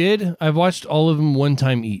 I did. I've watched all of them one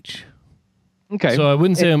time each. Okay. So I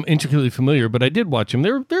wouldn't say I'm intricately familiar, but I did watch them.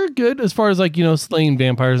 They're good as far as slaying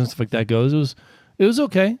vampires and stuff like that goes. It was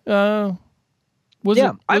okay. I was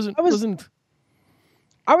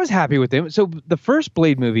happy with them. So the first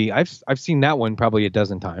Blade movie, I've seen that one probably a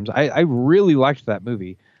dozen times. I really liked that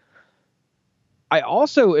movie. I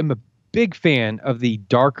also am a big fan of the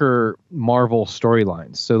darker Marvel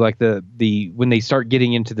storylines. So the when they start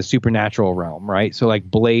getting into the supernatural realm, right? So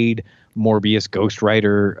Blade, Morbius, Ghost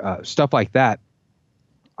Rider, stuff like that.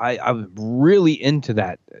 I'm really into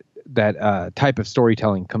that type of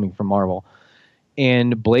storytelling coming from Marvel.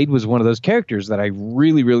 And Blade was one of those characters that I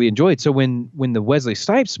really, really enjoyed. So when the Wesley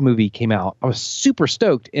Snipes movie came out, I was super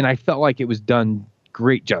stoked, and I felt like it was done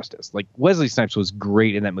great justice. Wesley Snipes was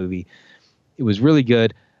great in that movie. It was really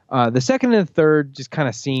good. The second and the third just kind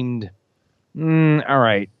of seemed, all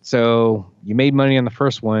right. So you made money on the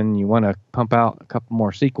first one. You want to pump out a couple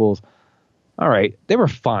more sequels. All right. They were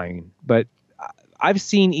fine, but I've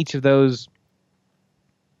seen each of those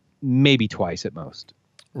maybe twice at most.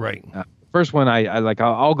 Right. First one,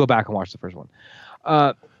 I'll go back and watch the first one.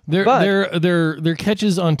 They're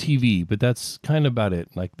catches on TV, but that's kind of about it.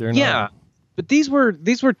 They're not. Yeah, but these were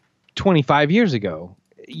 25 years ago.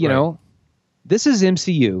 You know, this is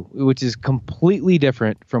MCU, which is completely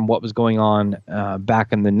different from what was going on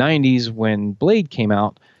back in the 90s when Blade came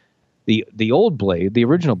out, the old Blade, the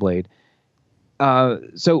original Blade.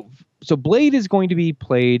 So Blade is going to be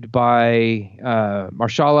played by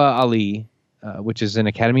Marshala Ali, which is an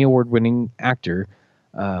Academy Award-winning actor,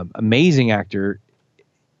 amazing actor.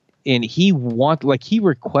 And he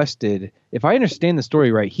requested, if I understand the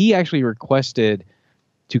story right, he actually requested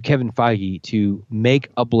to Kevin Feige to make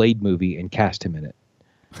a Blade movie and cast him in it.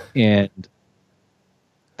 And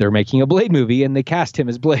they're making a Blade movie and they cast him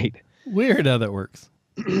as Blade. Weird how that works.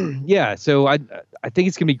 Yeah, so I think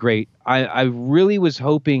it's gonna be great. I really was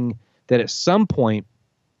hoping that at some point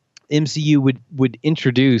MCU would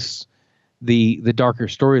introduce the darker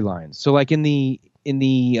storylines. So like in the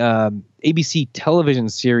ABC television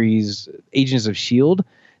series Agents of S.H.I.E.L.D.,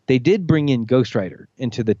 they did bring in Ghost Rider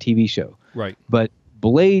into the TV show. Right. But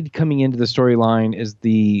Blade coming into the storyline is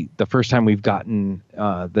the first time we've gotten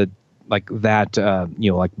like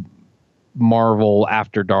Marvel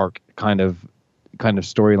After Dark kind of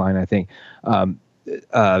storyline, I think.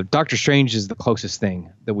 Doctor Strange is the closest thing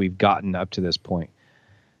that we've gotten up to this point.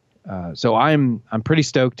 So I'm pretty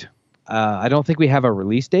stoked. I don't think we have a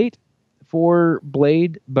release date for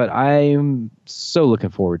Blade, but I'm so looking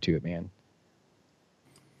forward to it, man.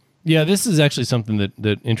 Yeah, this is actually something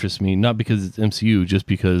that interests me, not because it's MCU, just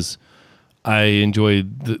because I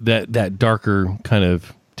enjoyed that darker kind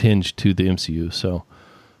of tinge to the MCU. So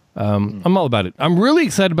I'm all about it. I'm really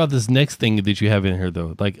excited about this next thing that you have in here,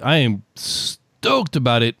 though. Like, I am stoked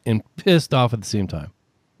about it and pissed off at the same time.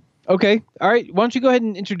 Okay. All right. Why don't you go ahead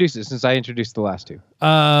and introduce it since I introduced the last two?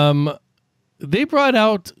 They brought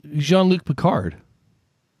out Jean-Luc Picard.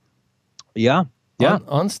 Yeah. Yeah.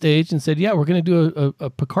 On stage and said, yeah, we're going to do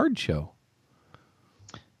a Picard show.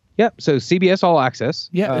 Yep. So CBS All Access.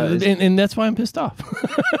 Yeah. And that's why I'm pissed off.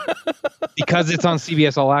 Because it's on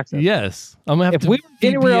CBS All Access. Yes. I'm going to have to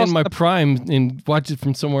anywhere else my Prime and watch it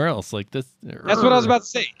from somewhere else. Like this. That's what I was about to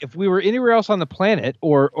say. If we were anywhere else on the planet,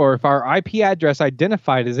 or if our IP address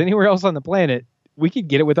identified as anywhere else on the planet, we could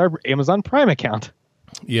get it with our Amazon Prime account.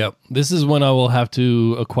 Yep. This is one I will have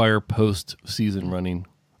to acquire post-season running.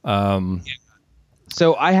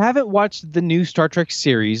 So I haven't watched the new Star Trek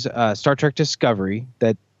series, Star Trek Discovery,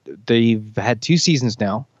 that they've had 2 seasons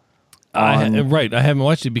now. Right. I haven't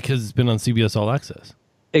watched it because it's been on CBS All Access.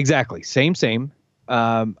 Exactly. Same.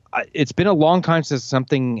 It's been a long time since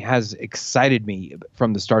something has excited me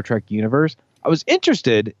from the Star Trek universe. I was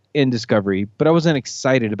interested in Discovery, but I wasn't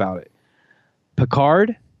excited about it.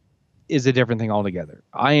 Picard is a different thing altogether.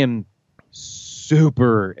 I am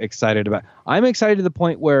super excited about it. I'm excited to the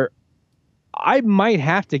point where I might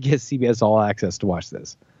have to get CBS All Access to watch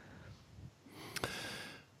this.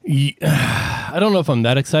 I don't know if I'm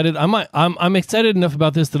that excited. I'm excited enough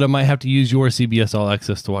about this that I might have to use your CBS All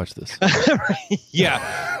Access to watch this.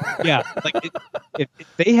 Yeah. Like if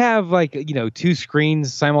they have 2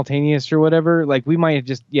 screens simultaneous or whatever, like we might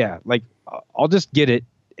just I'll just get it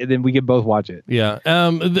and then we can both watch it. Yeah.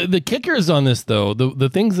 The kickers on this though, the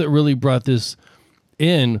things that really brought this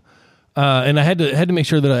in. And I had to make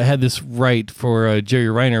sure that I had this right for Jerry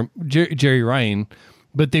Ryan,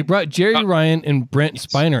 but they brought Jerry Ryan and Brent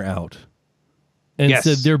Spiner out and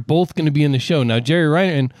said they're both going to be in the show. Now, Jerry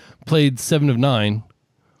Ryan played 7 of 9.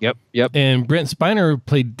 Yep. And Brent Spiner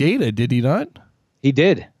played Data, did he not? He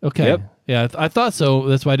did. Okay. Yep. Yeah, I thought so.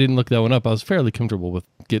 That's why I didn't look that one up. I was fairly comfortable with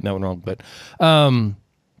getting that one wrong, but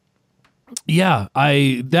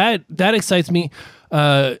that excites me.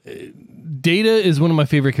 Data is one of my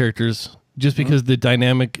favorite characters just because the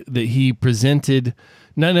dynamic that he presented,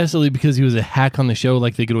 not necessarily because he was a hack on the show,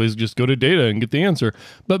 like they could always just go to Data and get the answer,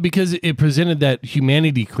 but because it presented that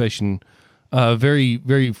humanity question very,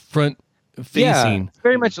 very front facing. Yeah,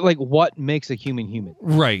 very much like what makes a human.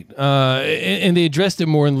 Right. And they addressed it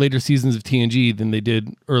more in later seasons of TNG than they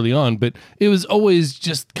did early on, but it was always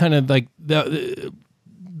just kind of like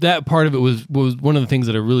that part of it was one of the things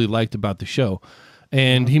that I really liked about the show.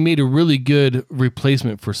 And he made a really good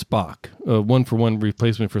replacement for Spock, 1-for-1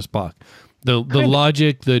 replacement for Spock. The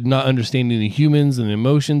logic, the not understanding the humans and the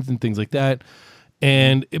emotions and things like that.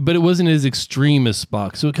 But it wasn't as extreme as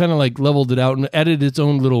Spock, so it kind of like leveled it out and added its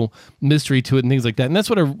own little mystery to it and things like that. And that's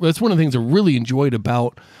one of the things I really enjoyed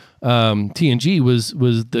about TNG was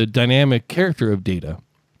the dynamic character of Data.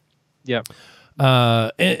 Yeah.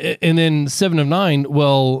 And then 7 of 9.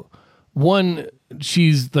 Well, one,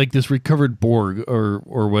 she's like this recovered Borg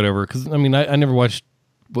or whatever. Because I mean, I never watched.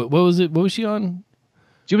 What was it? What was she on?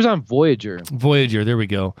 She was on Voyager. There we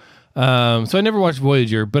go. So I never watched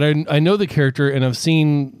Voyager, but I know the character, and I've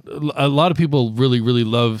seen a lot of people really, really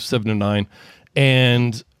love 7 of 9,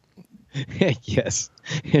 and yes,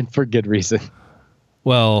 and for good reason.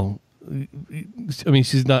 Well, I mean,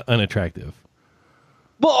 she's not unattractive.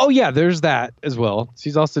 Well, oh yeah, there's that as well.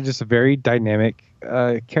 She's also just a very dynamic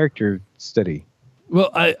character study. Well,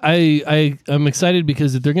 I'm excited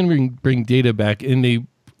because if they're going to bring Data back, and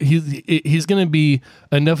he's going to be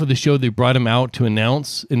enough of the show they brought him out to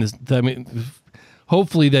announce.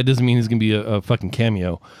 Hopefully that doesn't mean he's going to be a fucking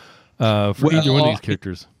cameo for either one of these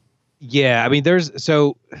characters. Yeah, I mean, there's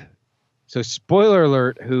so spoiler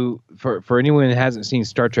alert. Who for anyone who hasn't seen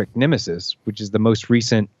Star Trek Nemesis, which is the most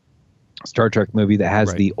recent Star Trek movie that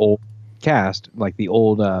has the old cast, like the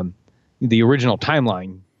old the original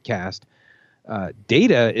timeline cast.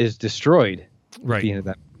 Data is destroyed at the end of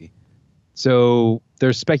that movie. So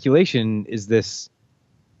there's speculation: is this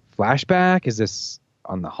flashback? Is this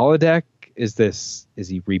on the holodeck? Is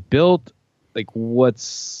he rebuilt? Like,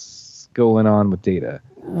 what's going on with Data?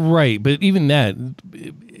 Right, but even that,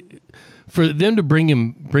 for them to bring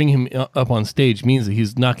him up on stage means that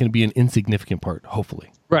he's not going to be an insignificant part.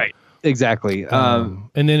 Hopefully, right? Exactly. And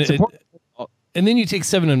then you take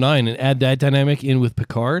 7 of 9 and add that dynamic in with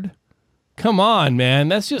Picard. Come on, man,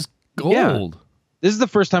 that's just gold. Yeah. This is the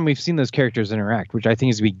first time we've seen those characters interact, which I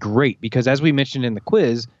think is going to be great because, as we mentioned in the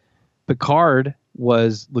quiz, Picard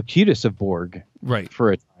was Locutus of Borg,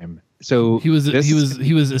 for a time. So he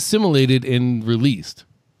was assimilated and released.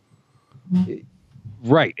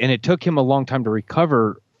 Right, and it took him a long time to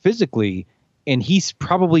recover physically, and he's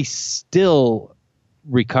probably still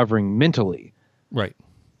recovering mentally, right,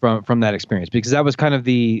 from that experience, because that was kind of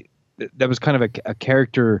a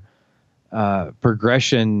character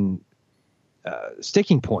progression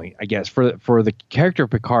sticking point, I guess, for the character of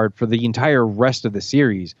Picard for the entire rest of the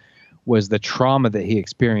series was the trauma that he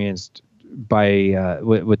experienced by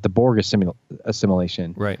with the Borg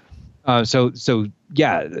assimilation. Right. So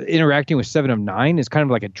yeah, interacting with 7 of 9 is kind of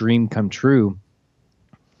like a dream come true.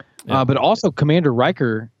 Yeah. But also Commander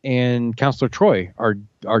Riker and Counselor Troy are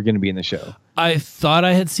going to be in the show. I thought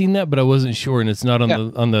I had seen that, but I wasn't sure, and it's not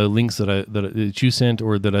on the links that you sent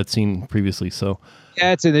or that I'd seen previously. So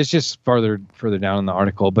yeah, it's just further down in the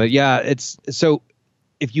article. But yeah, it's so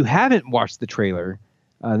if you haven't watched the trailer,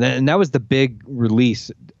 and that was the big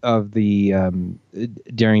release of the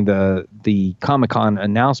during the Comic-Con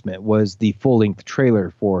announcement was the full length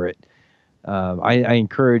trailer for it. I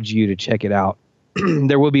encourage you to check it out.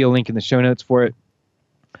 There will be a link in the show notes for it.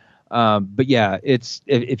 But yeah, it's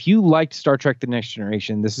if you liked Star Trek: The Next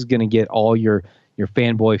Generation, this is going to get all your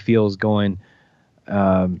fanboy feels going.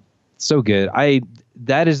 So good.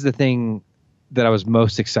 That is the thing that I was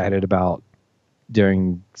most excited about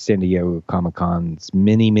during San Diego Comic-Con's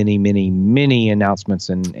many announcements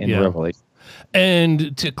and revelations.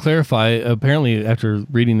 And to clarify, apparently after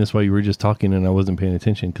reading this while you were just talking and I wasn't paying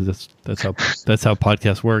attention because that's how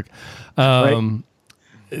podcasts work. Right.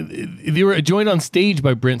 They were joined on stage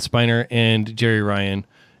by Brent Spiner and Jerry Ryan.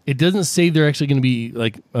 It doesn't say they're actually going to be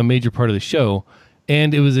like a major part of the show.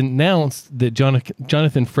 And it was announced that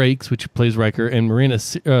Jonathan Frakes, which plays Riker, and Marina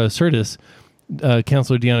Sirtis,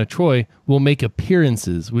 Counselor Deanna Troi, will make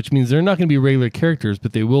appearances, which means they're not going to be regular characters,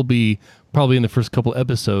 but they will be probably in the first couple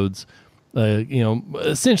episodes.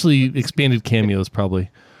 Essentially expanded cameos, probably.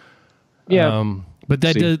 Yeah. But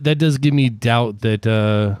that does give me doubt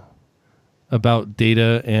that about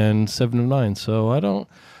Data and 7 of 9. So I don't.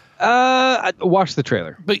 Watch the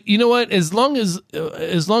trailer. But you know what? As long as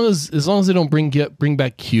they don't bring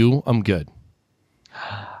back Q, I'm good.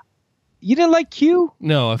 You didn't like Q?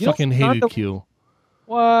 No, I fucking hated Q.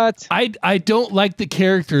 What? I don't like the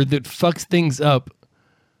character that fucks things up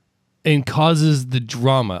and causes the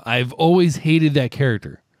drama. I've always hated that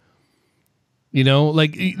character. You know,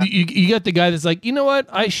 like you got the guy that's like, you know what?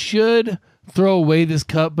 I should throw away this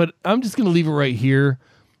cup, but I'm just going to leave it right here.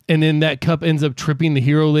 And then that cup ends up tripping the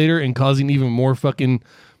hero later and causing even more fucking,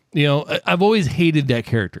 I've always hated that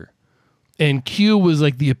character. And Q was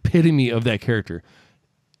like the epitome of that character.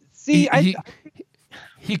 See, I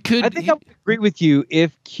think I would agree with you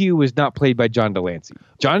if Q was not played by John Delancey.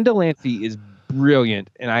 John Delancey is brilliant,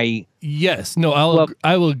 and I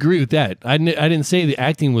will agree with that. I didn't say the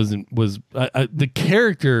acting was the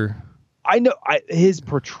character. I know his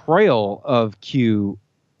portrayal of Q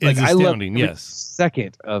is astounding. Yes,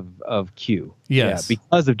 second of Q. Yes,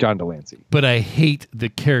 because of John Delancey. But I hate the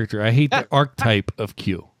character. I hate the archetype of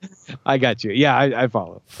Q. I got you. Yeah, I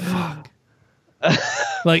follow. Fuck.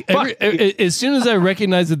 Like as soon as I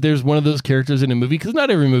recognize that there's one of those characters in a movie, because not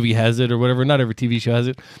every movie has it or whatever, not every TV show has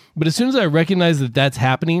it, but as soon as I recognize that that's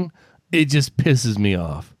happening, it just pisses me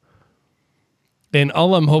off. And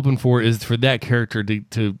all I'm hoping for is for that character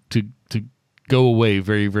to go away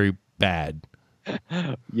very, very bad.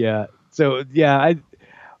 Yeah. So yeah,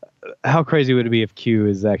 how crazy would it be if Q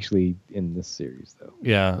is actually in this series, though?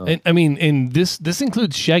 Yeah, and I mean, and this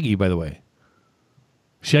includes Shaggy, by the way.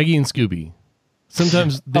 Shaggy and Scooby.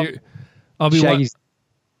 Sometimes I'll be Shaggy's,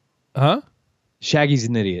 huh? Shaggy's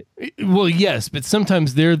an idiot. Well, yes, but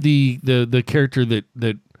sometimes they're the character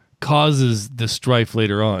that causes the strife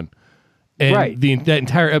later on, and Right. that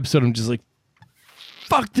entire episode, I'm just like,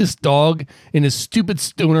 fuck this dog and his stupid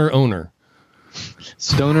stoner owner.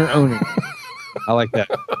 Stoner owner. I like that.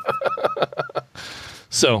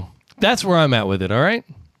 So that's where I'm at with it. All right.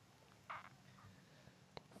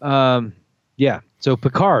 Yeah. So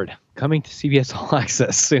Picard coming to CBS All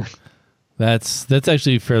Access soon. That's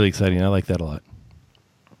actually fairly exciting. I like that a lot.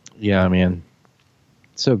 Yeah, man.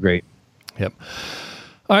 So great. Yep.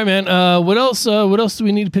 All right, man. What else? What else do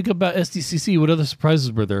we need to pick up about SDCC? What other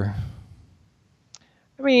surprises were there?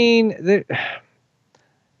 I mean, it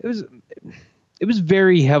was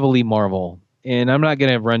very heavily Marvel, and I'm not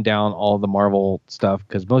going to run down all the Marvel stuff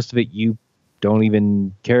because most of it you don't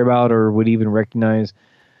even care about or would even recognize.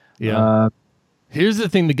 Yeah. Here's the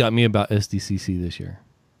thing that got me about SDCC this year.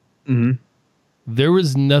 Mm-hmm. There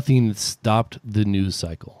was nothing that stopped the news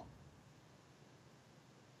cycle.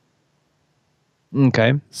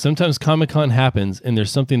 Okay. Sometimes Comic-Con happens, and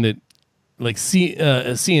there's something that, like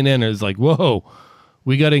CNN is like, whoa,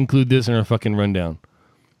 we got to include this in our fucking rundown.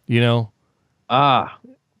 You know?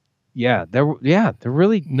 Yeah. There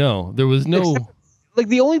really. No, there was no. Like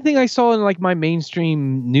the only thing I saw in like my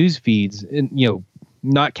mainstream news feeds, and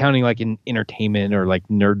not counting like in entertainment or like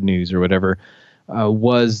nerd news or whatever,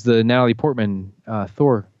 was the Natalie Portman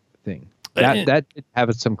Thor thing. That did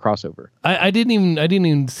have some crossover. I didn't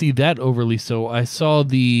even see that overly. So I saw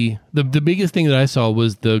the biggest thing that I saw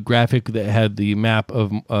was the graphic that had the map of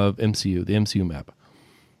MCU, the MCU map.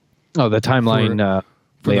 Oh, the timeline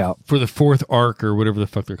layout for the fourth arc or whatever the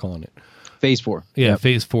fuck they're calling it. Phase 4. Yeah, Yep.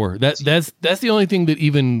 Phase 4. That's the only thing that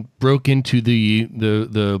even broke into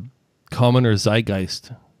the common or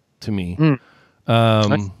zeitgeist to me.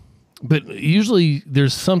 But usually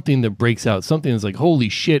there's something that breaks out. Something that's like, holy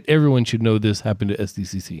shit, everyone should know this happened to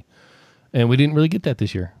SDCC. And we didn't really get that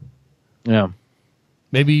this year. Yeah.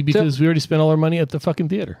 Maybe because we already spent all our money at the fucking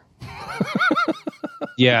theater.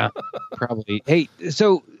 Yeah, probably. Hey,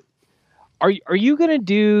 so are you going to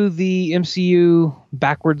do the MCU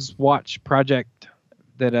backwards watch project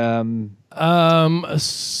that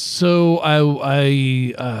So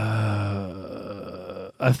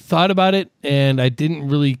I thought about it, and I didn't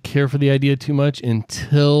really care for the idea too much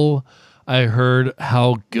until I heard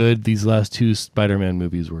how good these last two Spider-Man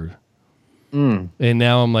movies were. And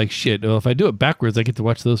now I'm like, shit, well, if I do it backwards, I get to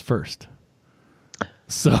watch those first.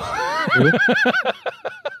 So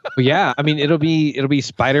yeah, I mean it'll be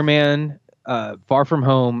Spider-Man, Far From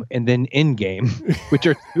Home, and then Endgame, which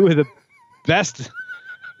are two of the best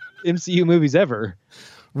MCU movies ever.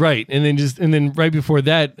 Right, and then right before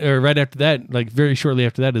that, or right after that, like very shortly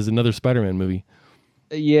after that, is another Spider-Man movie.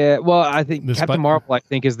 Yeah, well, I think Captain Marvel, I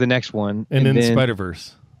think, is the next one, and then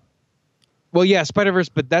Spider-Verse. Well, yeah, Spider-Verse,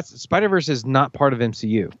 but Spider-Verse is not part of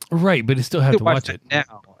MCU. Right, but you still have to watch it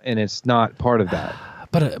now, and it's not part of that.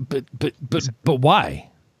 But why?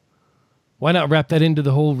 Why not wrap that into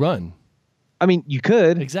the whole run? I mean, you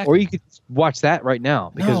could, exactly, or you could watch that right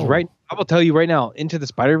now because I will tell you right now, Into the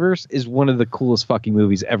Spider-Verse is one of the coolest fucking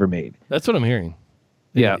movies ever made. That's what I'm hearing.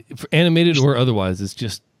 Yeah, for animated or otherwise, it's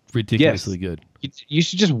just ridiculously good. You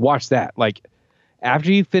should just watch that. Like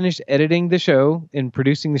after you finish editing the show and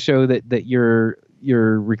producing the show that you're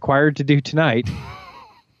required to do tonight,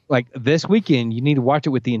 like this weekend, you need to watch it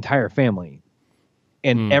with the entire family,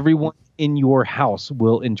 and everyone in your house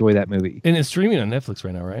will enjoy that movie. And it's streaming on Netflix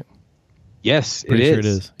right now, right? Yes, Pretty sure it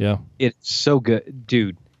is. Yeah, it's so good,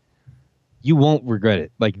 dude. You won't regret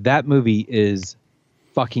it. Like that movie is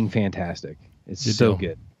fucking fantastic. It's so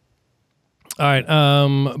good. All right,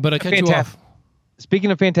 but I cut you off.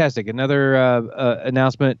 Speaking of fantastic, another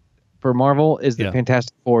announcement for Marvel is that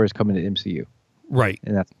Fantastic Four is coming to MCU. Right,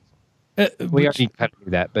 and that's we already kind of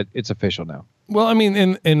knew that, but it's official now. Well, I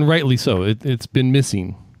mean, and rightly so. It's been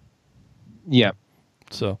missing. Yeah.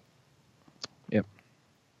 So. Yep.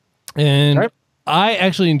 And right. I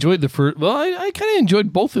actually enjoyed the first. Well, I kind of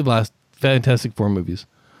enjoyed both the last Fantastic Four movies.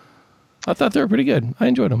 I thought they were pretty good. I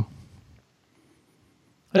enjoyed them.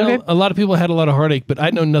 I know a lot of people had a lot of heartache, but I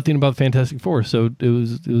know nothing about Fantastic Four, so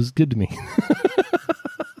it was good to me.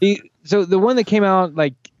 So the one that came out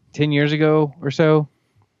like 10 years ago or so,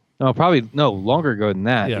 probably longer ago than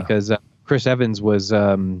that, because Chris Evans was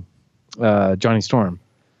Johnny Storm,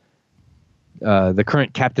 the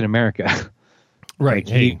current Captain America. Right.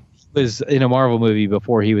 Like he was in a Marvel movie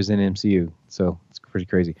before he was in MCU, so it's pretty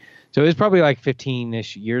crazy. So it was probably like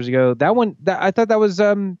 15-ish years ago. That one, I thought that was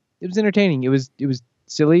it was entertaining. It was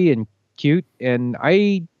silly and cute, and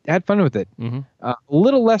I had fun with it. A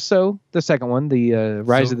little less so the second one, the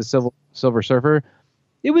Rise of the Silver Surfer.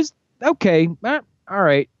 It was okay, all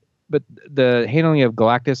right, but the handling of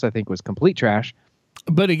Galactus, I think, was complete trash.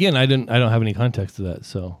 But again, I don't have any context to that,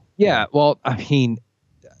 so yeah. Well, I mean,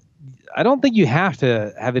 I don't think you have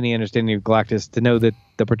to have any understanding of Galactus to know that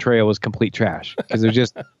the portrayal was complete trash, because there's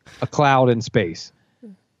just a cloud in space.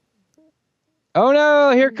 Oh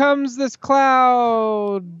no! Here comes this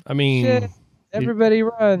cloud. I mean, shit. Everybody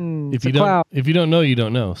run! If you don't know, you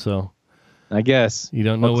don't know. So I guess you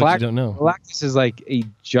don't know what you don't know. Galactus is like a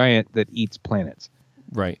giant that eats planets,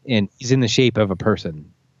 right? And he's in the shape of a person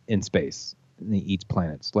in space, and he eats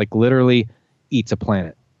planets. Like literally, eats a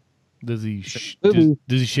planet. Does he does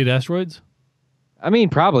he shit asteroids? I mean,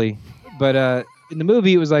 probably, but in the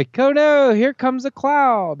movie it was like, oh no, here comes a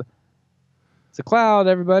cloud. It's a cloud,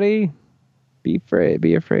 everybody. Be afraid.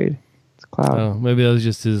 It's a cloud. Oh, maybe that was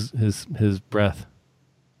just his breath.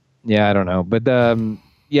 Yeah, I don't know, but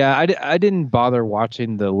yeah, I didn't bother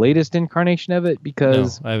watching the latest incarnation of it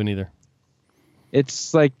because no, I haven't either.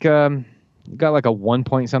 It's like got like a 1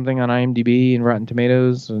 point something on IMDb and Rotten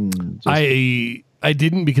Tomatoes, and just... I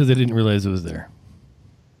didn't because I didn't realize it was there.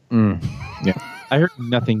 Yeah, I heard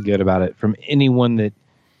nothing good about it from anyone that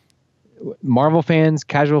Marvel fans,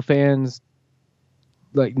 casual fans,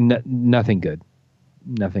 like nothing good,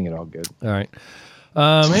 nothing at all good. All right,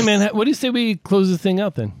 hey man, what do you say we close this thing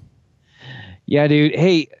out then? Yeah, dude.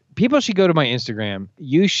 Hey, people should go to my Instagram.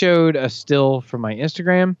 You showed a still from my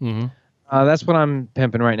Instagram. That's what I'm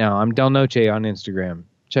pimping right now. I'm Del Noche on Instagram.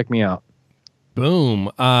 Check me out.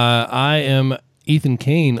 Boom. I am Ethan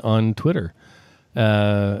Kane on Twitter.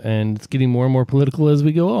 And it's getting more and more political as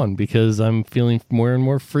we go on because I'm feeling more and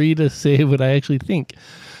more free to say what I actually think.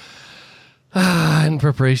 In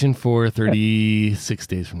preparation for 36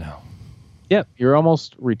 days from now. Yep, you're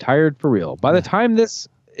almost retired for real. By the time this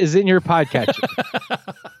is in your podcatcher,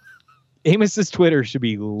 Amos's Twitter should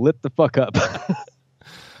be lit the fuck up.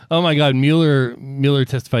 Oh my God, Mueller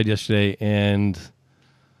testified yesterday, and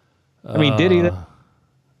I mean, did he? Yeah.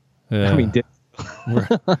 I mean, did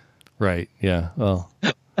right? Yeah. Well,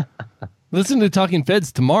 listen to Talking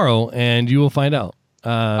Feds tomorrow, and you will find out.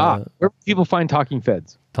 Where do people find Talking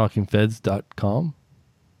Feds? TalkingFeds.com.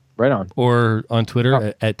 Right on. Or on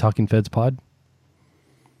Twitter at TalkingFedsPod.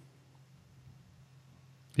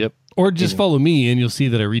 Yep. Or just follow me and you'll see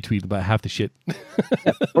that I retweet about half the shit.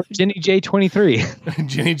 Or Jenny J23.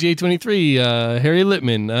 Jenny J23, Harry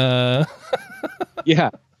Littman. Yeah.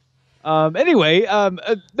 Anyway,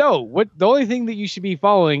 no. The only thing that you should be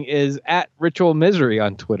following is at Ritual Misery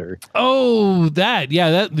on Twitter. Oh, that. Yeah,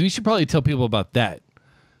 that we should probably tell people about that.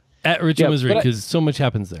 At Ritual Misery, because so much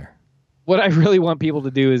happens there. What I really want people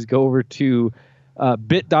to do is go over to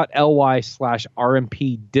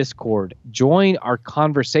bit.ly/RMP Discord. Join our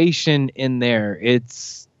conversation in there.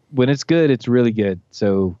 When it's good, it's really good.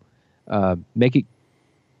 So make it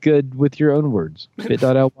good with your own words.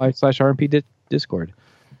 bit.ly/RMP Discord.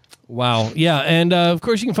 Wow. Yeah. And of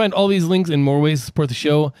course, you can find all these links and more ways to support the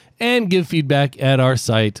show and give feedback at our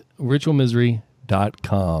site,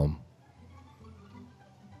 ritualmisery.com.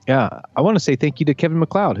 Yeah, I want to say thank you to Kevin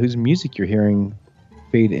MacLeod, whose music you're hearing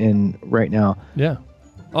fade in right now. Yeah.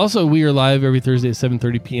 Also, we are live every Thursday at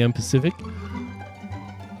 7:30 p.m. Pacific.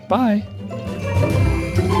 Bye.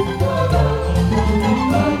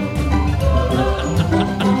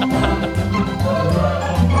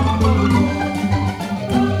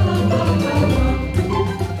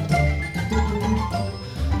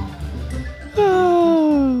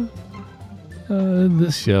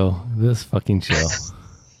 This fucking show.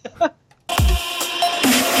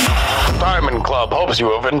 Diamond Club hopes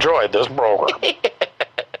you have enjoyed this program.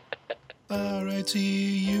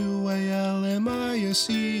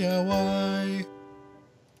 RITUALMISCLY.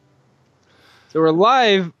 So we're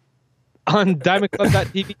live on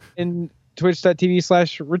diamondclub.tv and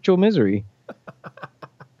twitch.tv/Ritual Misery.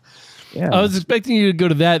 Yeah. I was expecting you to go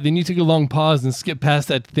to that, then you took a long pause and skip past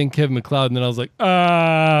that thing, Kevin MacLeod, and then I was like,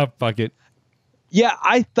 fuck it. Yeah,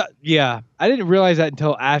 I didn't realize that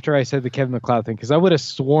until after I said the Kevin MacLeod thing, because I would have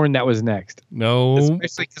sworn that was next. No.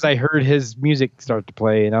 Especially because I heard his music start to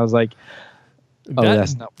play, and I was like,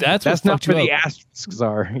 that's not where the asterisks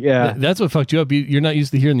are. Yeah. That's what fucked you up. You're not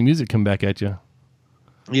used to hearing the music come back at you.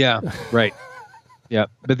 Yeah, right. Yeah,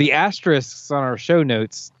 but the asterisks on our show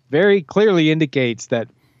notes very clearly indicates that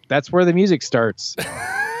that's where the music starts.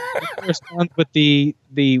 Corresponds with the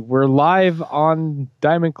we're live on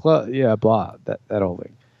Diamond Club. Yeah, blah, that whole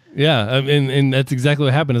thing. Yeah, and that's exactly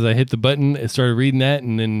what happened. As I hit the button, it started reading that,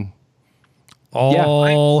 and then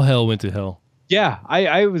All hell went to hell. Yeah,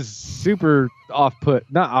 I was super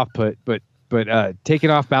not off put, but taken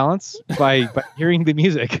off balance by hearing the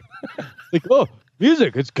music. Like, oh,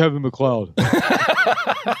 music, it's Kevin MacLeod.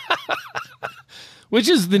 Which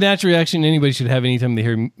is the natural reaction anybody should have anytime they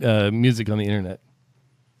hear music on the internet.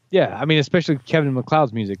 Yeah, I mean, especially Kevin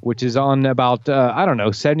MacLeod's music, which is on about,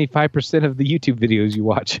 75% of the YouTube videos you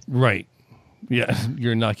watch. Right. Yeah,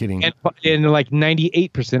 you're not kidding. And like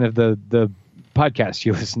 98% of the podcasts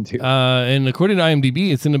you listen to. And according to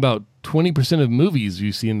IMDb, it's in about 20% of movies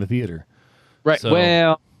you see in the theater. Right. So,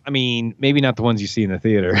 well, I mean, maybe not the ones you see in the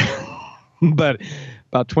theater, but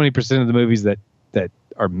about 20% of the movies that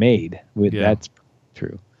are made. That's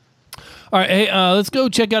true. All right, hey, let's go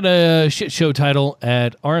check out a shit show title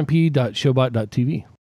at rmp.showbot.tv.